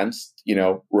lend against,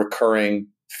 recurring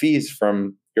fees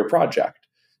from your project.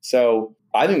 So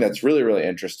I think that's really, really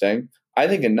interesting. I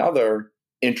think another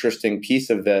interesting piece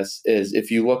of this is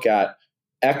if you look at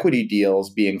equity deals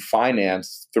being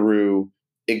financed through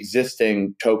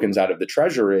existing tokens out of the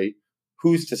treasury,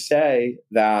 who's to say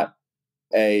that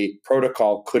a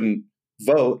protocol couldn't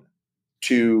vote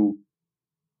to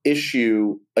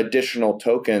issue additional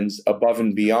tokens above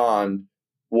and beyond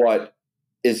what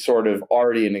is sort of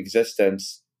already in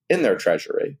existence in their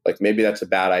treasury? Like maybe that's a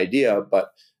bad idea,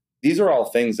 but these are all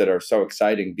things that are so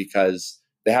exciting because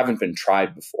they haven't been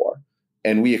tried before.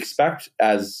 And we expect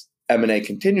as M&A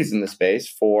continues in the space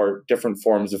for different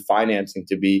forms of financing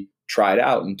to be tried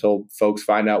out until folks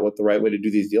find out what the right way to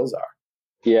do these deals are.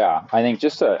 Yeah, I think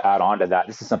just to add on to that,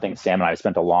 this is something Sam and I have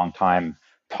spent a long time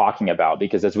talking about,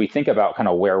 because as we think about kind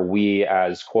of where we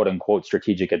as quote unquote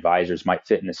strategic advisors might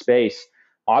fit in the space,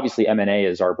 obviously M&A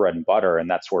is our bread and butter, and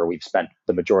that's where we've spent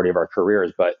the majority of our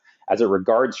careers. But as it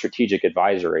regards strategic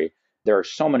advisory, there are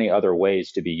so many other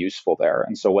ways to be useful there.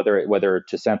 And so whether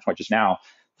to Sam's point just now,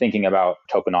 thinking about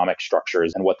tokenomic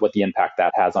structures and what the impact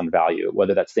that has on value,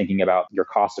 whether that's thinking about your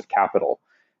cost of capital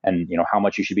and how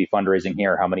much you should be fundraising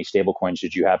here, how many stable coins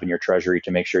should you have in your treasury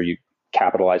to make sure you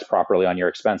capitalize properly on your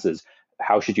expenses,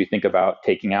 how should you think about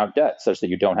taking out debt such that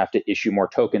you don't have to issue more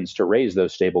tokens to raise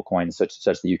those stable coins such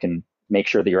that you can make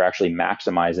sure that you're actually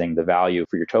maximizing the value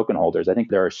for your token holders. I think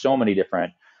there are so many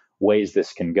different ways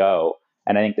this can go.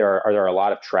 And I think there are a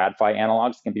lot of TradFi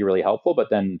analogs that can be really helpful.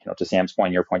 But then, to Sam's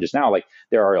point, your point just now, like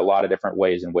there are a lot of different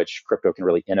ways in which crypto can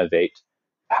really innovate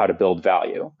how to build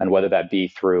value, and whether that be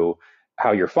through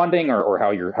how you're funding or how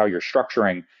you're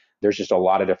structuring. There's just a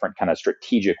lot of different kind of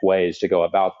strategic ways to go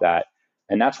about that.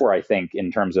 And that's where I think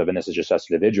in terms of, and this is just us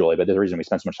individually, but the reason we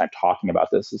spend so much time talking about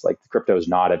this is like crypto is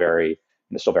not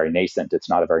it's still very nascent. It's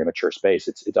not a very mature space.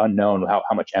 It's unknown how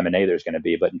much M&A there's going to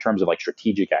be. But in terms of like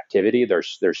strategic activity,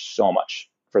 there's so much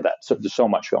for that. So there's so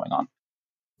much going on.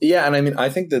 Yeah. And I mean, I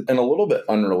think that, and a little bit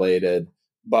unrelated,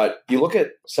 but you look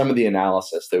at some of the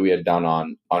analysis that we had done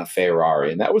on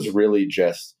Ferrari, and that was really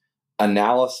just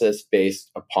analysis based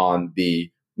upon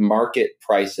the market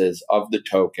prices of the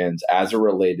tokens as it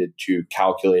related to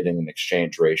calculating an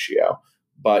exchange ratio.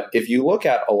 But if you look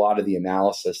at a lot of the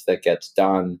analysis that gets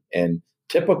done in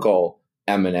typical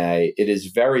M&A, it is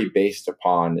very based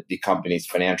upon the company's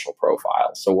financial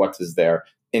profile. So what does their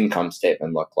income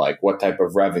statement look like? What type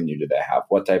of revenue do they have?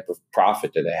 What type of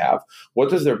profit do they have? What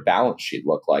does their balance sheet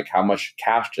look like? How much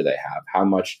cash do they have? How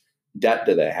much debt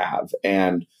do they have?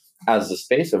 And as the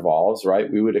space evolves,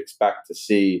 right, we would expect to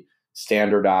see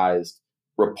standardized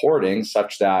reporting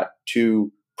such that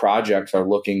two projects are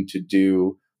looking to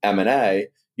do M&A.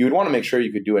 You would want to make sure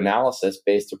you could do analysis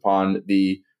based upon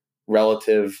the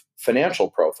relative financial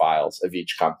profiles of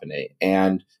each company.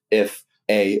 And if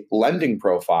a lending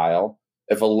protocol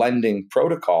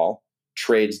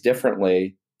trades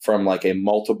differently from like a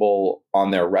multiple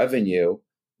on their revenue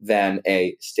than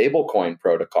a stablecoin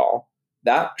protocol,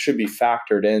 that should be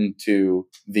factored into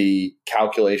the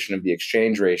calculation of the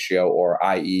exchange ratio, or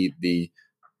i.e. the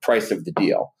price of the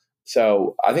deal.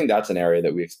 So I think that's an area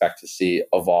that we expect to see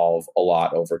evolve a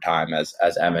lot over time as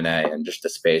M&A and just the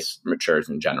space matures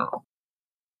in general.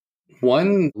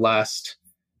 One last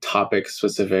topic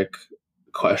specific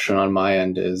question on my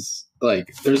end is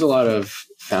like, there's a lot of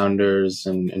founders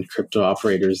and crypto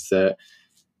operators that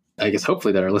I guess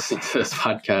hopefully that are listening to this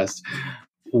podcast.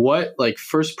 What like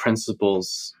first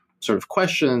principles sort of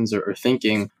questions or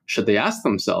thinking should they ask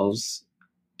themselves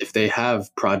if they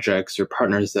have projects or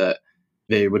partners that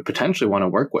they would potentially want to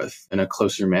work with in a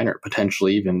closer manner,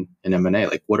 potentially even in M&A?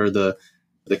 Like, what are the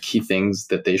key things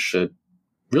that they should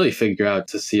really figure out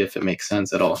to see if it makes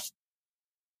sense at all?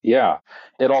 Yeah,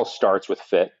 it all starts with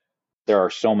fit. There are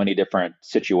so many different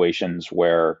situations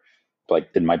where, like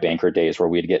in my banker days, where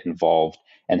we'd get involved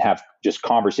and have just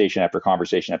conversation after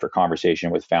conversation after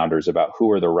conversation with founders about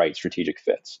who are the right strategic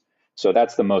fits. So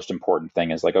that's the most important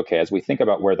thing is like, okay, as we think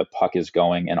about where the puck is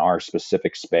going in our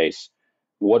specific space,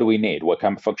 what do we need? What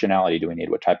kind of functionality do we need?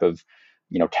 What type of,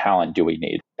 talent do we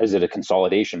need? Is it a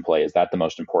consolidation play? Is that the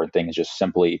most important thing? Is just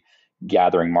simply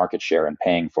gathering market share and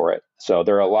paying for it? So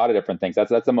there are a lot of different things.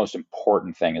 That's the most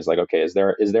important thing is like, okay, is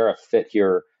there a fit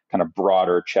here, kind of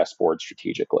broader chessboard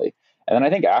strategically? And then I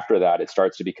think after that, it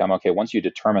starts to become, okay, once you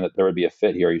determine that there would be a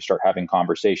fit here, you start having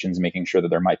conversations, making sure that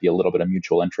there might be a little bit of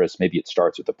mutual interest. Maybe it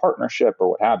starts with a partnership or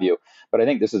what have you. But I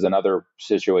think this is another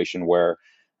situation where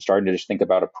starting to just think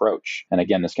about approach. And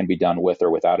again, this can be done with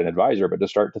or without an advisor, but to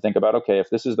start to think about, okay,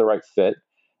 if this is the right fit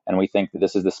and we think that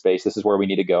this is the space, this is where we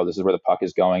need to go, this is where the puck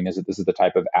is going, this is the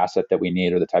type of asset that we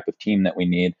need or the type of team that we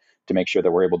need to make sure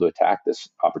that we're able to attack this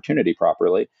opportunity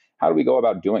properly. How do we go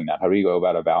about doing that? How do we go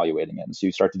about evaluating it? And so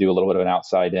you start to do a little bit of an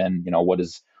outside in,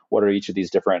 what are each of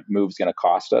these different moves going to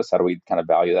cost us? How do we kind of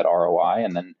value that ROI?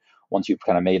 And then once you've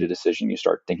kind of made a decision, you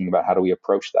start thinking about how do we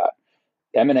approach that?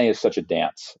 M&A is such a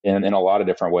dance in a lot of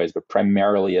different ways, but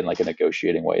primarily in like a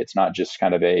negotiating way. It's not just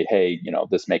kind of a, hey,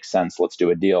 this makes sense, let's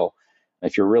do a deal.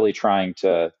 If you're really trying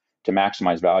to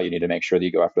maximize value, you need to make sure that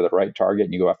you go after the right target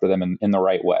and you go after them in the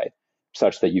right way,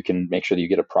 such that you can make sure that you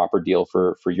get a proper deal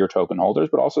for your token holders,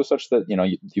 but also such that,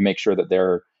 you make sure that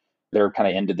they're kind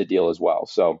of into the deal as well.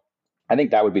 So I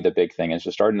think that would be the big thing is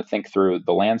just starting to think through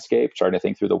the landscape, starting to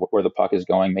think through where the puck is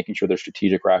going, making sure there's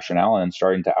strategic rationale, and then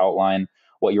starting to outline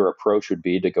what your approach would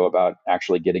be to go about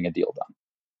actually getting a deal done.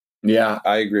 Yeah,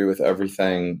 I agree with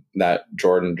everything that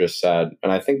Jordan just said.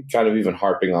 And I think kind of even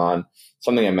harping on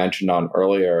something I mentioned on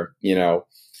earlier,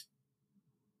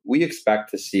 we expect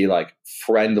to see like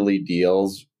friendly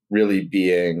deals really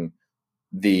being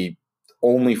the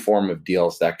only form of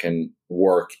deals that can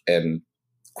work in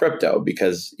crypto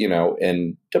because,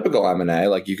 in typical M&A,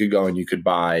 like you could go and you could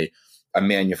buy a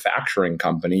manufacturing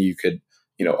company, you could,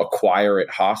 acquire it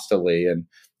hostilely and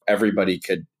everybody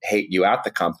could hate you at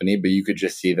the company, but you could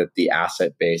just see that the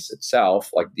asset base itself,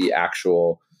 like the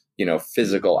actual,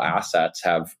 physical assets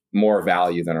have more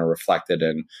value than are reflected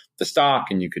in the stock.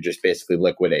 And you could just basically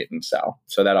liquidate and sell.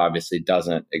 So that obviously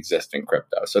doesn't exist in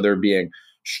crypto. So there being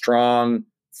strong,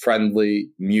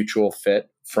 friendly, mutual fit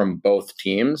from both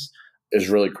teams is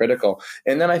really critical.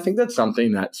 And then I think that's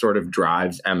something that sort of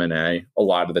drives M&A a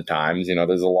lot of the times.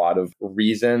 There's a lot of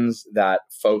reasons that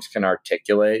folks can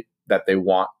articulate that they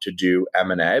want to do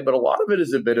M&A, but a lot of it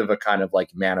is a bit of a kind of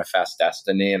like manifest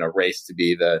destiny and a race to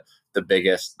be the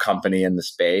biggest company in the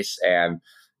space. And,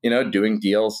 doing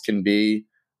deals can be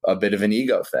a bit of an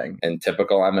ego thing in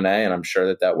typical M&A. And I'm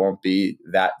sure that won't be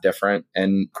that different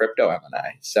in crypto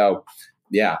M&A. So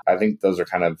yeah, I think those are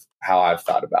kind of how I've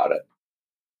thought about it.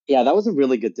 Yeah, that was a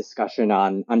really good discussion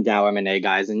on DAO M&A,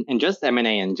 guys, and just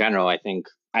M&A in general. I think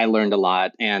I learned a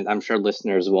lot, and I'm sure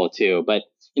listeners will too. But,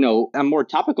 a more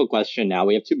topical question now.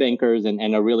 We have two bankers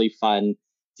and a really fun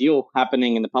deal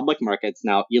happening in the public markets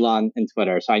now, Elon and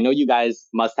Twitter. So I know you guys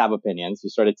must have opinions. You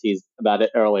sort of teased about it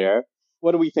earlier.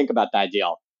 What do we think about that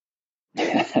deal?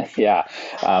 Yeah,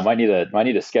 might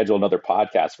need to schedule another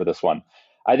podcast for this one.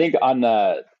 I think on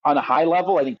a high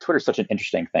level, I think Twitter's such an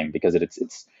interesting thing because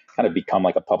it's kind of become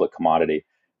like a public commodity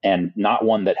and not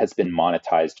one that has been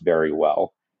monetized very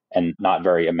well and not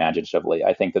very imaginatively.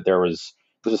 I think that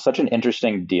this is such an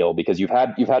interesting deal because you've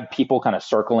had people kind of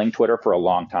circling Twitter for a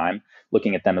long time,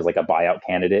 looking at them as like a buyout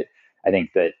candidate. I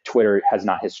think that Twitter has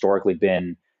not historically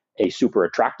been a super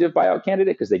attractive buyout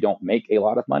candidate because they don't make a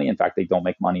lot of money. In fact, they don't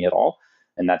make money at all.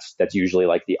 And that's usually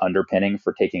like the underpinning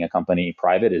for taking a company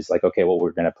private is like, okay, well,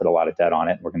 we're going to put a lot of debt on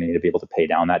it. We're going to need to be able to pay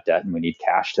down that debt. And we need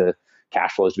cash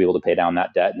flows to be able to pay down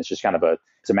that debt. And it's just kind of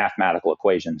it's a mathematical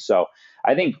equation. So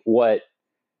I think what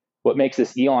makes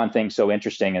this Elon thing so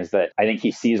interesting is that I think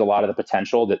he sees a lot of the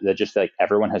potential that just like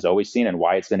everyone has always seen and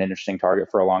why it's been an interesting target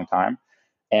for a long time.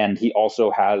 And he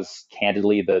also has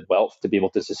candidly the wealth to be able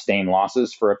to sustain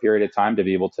losses for a period of time, to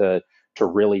be able to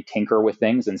really tinker with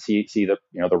things and see the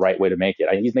the right way to make it.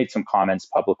 He's made some comments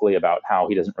publicly about how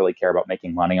he doesn't really care about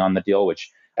making money on the deal,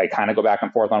 which I kind of go back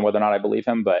and forth on whether or not I believe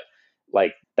him. But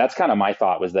like that's kind of my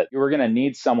thought was that you were going to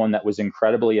need someone that was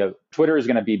Twitter is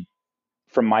going to be,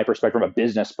 from my perspective, from a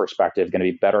business perspective, going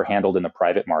to be better handled in the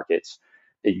private markets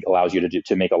It allows you to do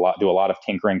a lot of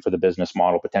tinkering for the business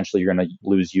model. Potentially, you're going to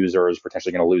lose users,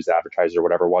 potentially going to lose advertisers or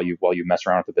whatever while you mess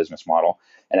around with the business model.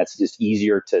 And it's just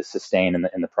easier to sustain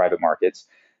in the private markets.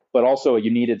 But also,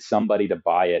 you needed somebody to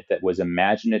buy it that was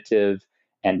imaginative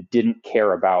and didn't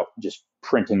care about just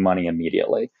printing money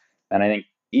immediately. And I think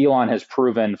Elon has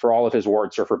proven, for all of his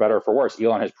warts, or for better or for worse,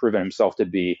 Elon has proven himself to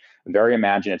be very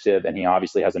imaginative, and he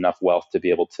obviously has enough wealth to be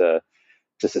able to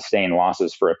sustain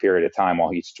losses for a period of time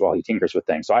while he tinkers with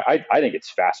things. So I think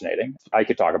it's fascinating. I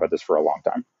could talk about this for a long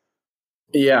time.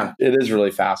 Yeah, it is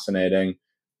really fascinating.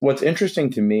 What's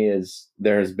interesting to me is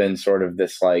there has been sort of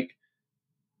this like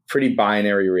pretty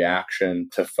binary reaction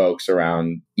to folks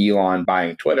around Elon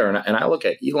buying Twitter. And I look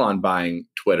at Elon buying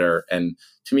Twitter, and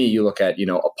to me, you look at,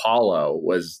 Apollo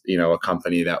was, a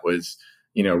company that was,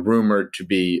 rumored to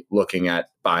be looking at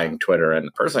buying Twitter.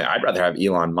 And personally, I'd rather have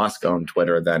Elon Musk own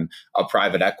Twitter than a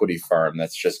private equity firm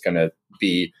that's just going to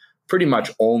be pretty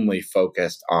much only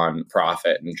focused on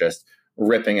profit and just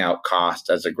ripping out cost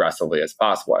as aggressively as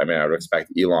possible. I mean, I would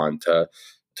expect Elon to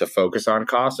focus on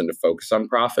cost and to focus on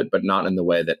profit, but not in the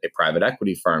way that a private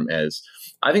equity firm is.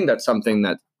 I think that's something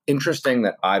that's interesting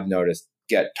that I've noticed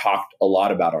get talked a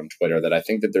lot about on Twitter, that I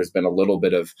think that there's been a little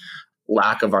bit of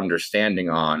lack of understanding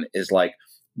on, is like,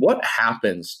 what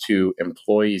happens to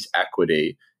employees'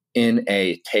 equity in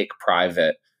a take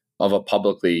private of a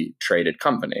publicly traded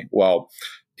company? Well,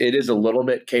 it is a little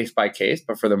bit case by case,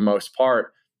 but for the most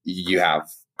part, you have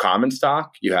common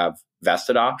stock, you have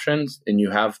vested options, and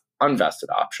you have unvested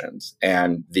options.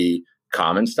 And the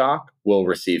common stock will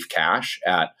receive cash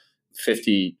at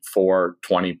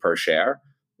 $54.20 per share.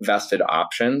 Vested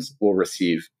options will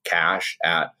receive cash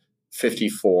at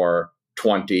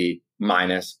 $54.20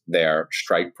 minus their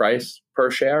strike price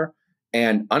per share.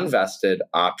 And unvested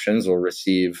options will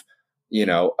receive,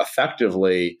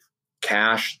 effectively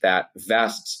cash that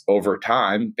vests over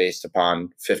time based upon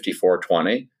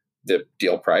 $54.20, the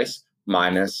deal price,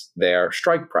 minus their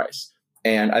strike price.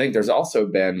 And I think there's also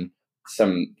been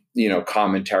some,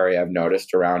 commentary I've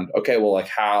noticed around, okay, well, like,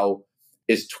 how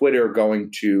is Twitter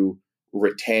going to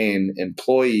retain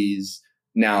employees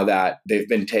now that they've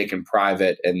been taken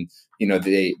private and,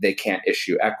 they can't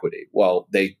issue equity? Well,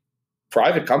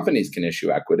 private companies can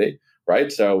issue equity,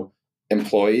 right? So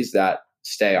employees that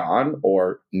stay on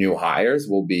or new hires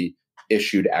will be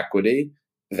issued equity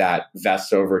that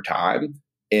vests over time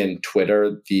in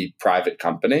Twitter, the private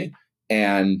company.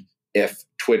 And if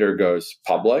Twitter goes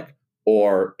public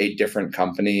or a different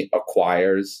company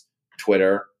acquires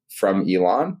Twitter from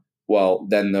Elon, well,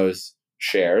 then those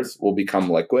shares will become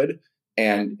liquid.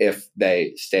 And if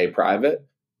they stay private,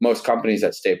 most companies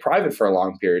that stay private for a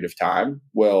long period of time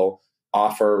will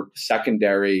offer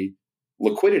secondary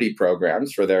liquidity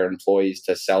programs for their employees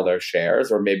to sell their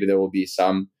shares, or maybe there will be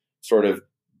some sort of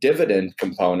dividend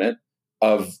component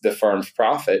of the firm's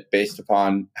profit based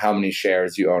upon how many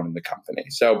shares you own in the company.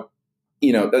 So,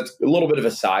 that's a little bit of a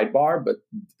sidebar, but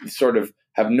sort of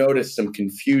have noticed some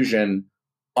confusion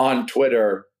on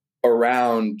Twitter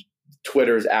around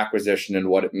Twitter's acquisition and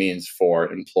what it means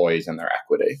for employees and their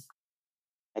equity.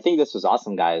 I think this was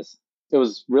awesome, guys. It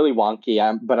was really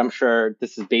wonky, but I'm sure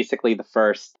this is basically the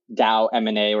first DAO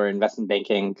M&A or investment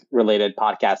banking related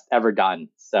podcast ever done.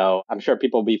 So I'm sure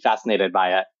people will be fascinated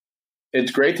by it.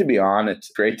 It's great to be on.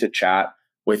 It's great to chat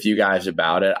with you guys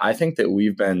about it. I think that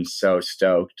we've been so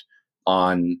stoked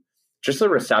on just the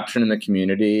reception in the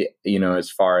community,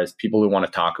 as far as people who want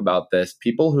to talk about this,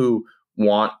 people who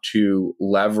want to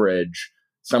leverage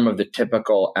some of the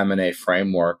typical M&A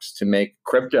frameworks to make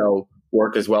crypto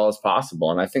work as well as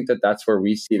possible. And I think that that's where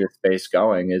we see the space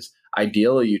going, is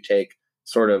ideally you take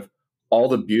sort of all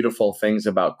the beautiful things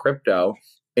about crypto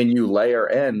and you layer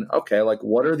in, okay, like,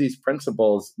 what are these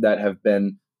principles that have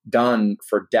been done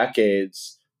for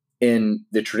decades in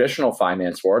the traditional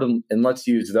finance world? And let's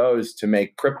use those to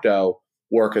make crypto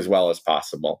work as well as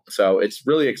possible. So it's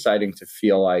really exciting to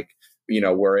feel like,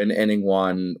 we're in inning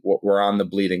one, we're on the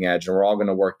bleeding edge, and we're all going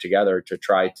to work together to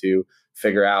try to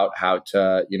figure out how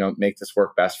to, make this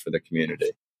work best for the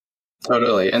community.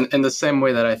 Totally. And in the same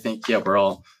way that I think, we're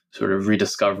all sort of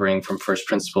rediscovering from first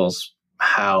principles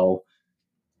how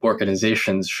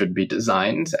organizations should be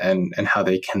designed and how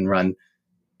they can run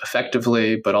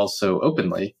effectively, but also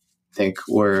openly. I think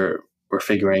we're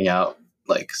figuring out,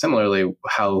 like, similarly,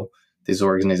 how these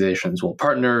organizations will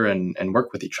partner and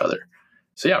work with each other.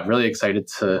 So yeah, really excited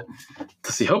to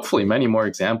see hopefully many more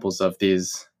examples of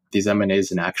these M&As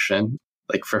in action,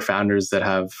 like for founders that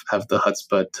have the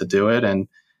chutzpah to do it and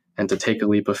to take a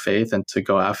leap of faith and to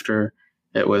go after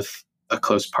it with a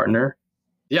close partner.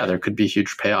 Yeah, there could be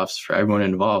huge payoffs for everyone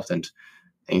involved. And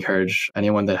encourage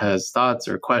anyone that has thoughts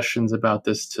or questions about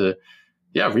this to,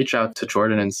 reach out to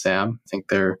Jordan and Sam. I think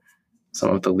they're some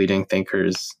of the leading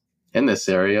thinkers in this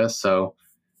area. So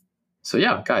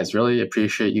yeah, guys, really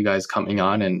appreciate you guys coming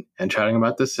on and chatting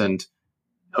about this. And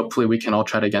hopefully we can all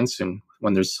chat again soon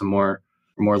when there's some more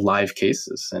live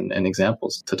cases and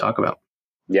examples to talk about.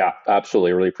 Yeah,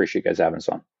 absolutely. Really appreciate you guys having us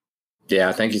on.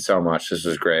 Yeah, thank you so much. This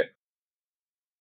was great.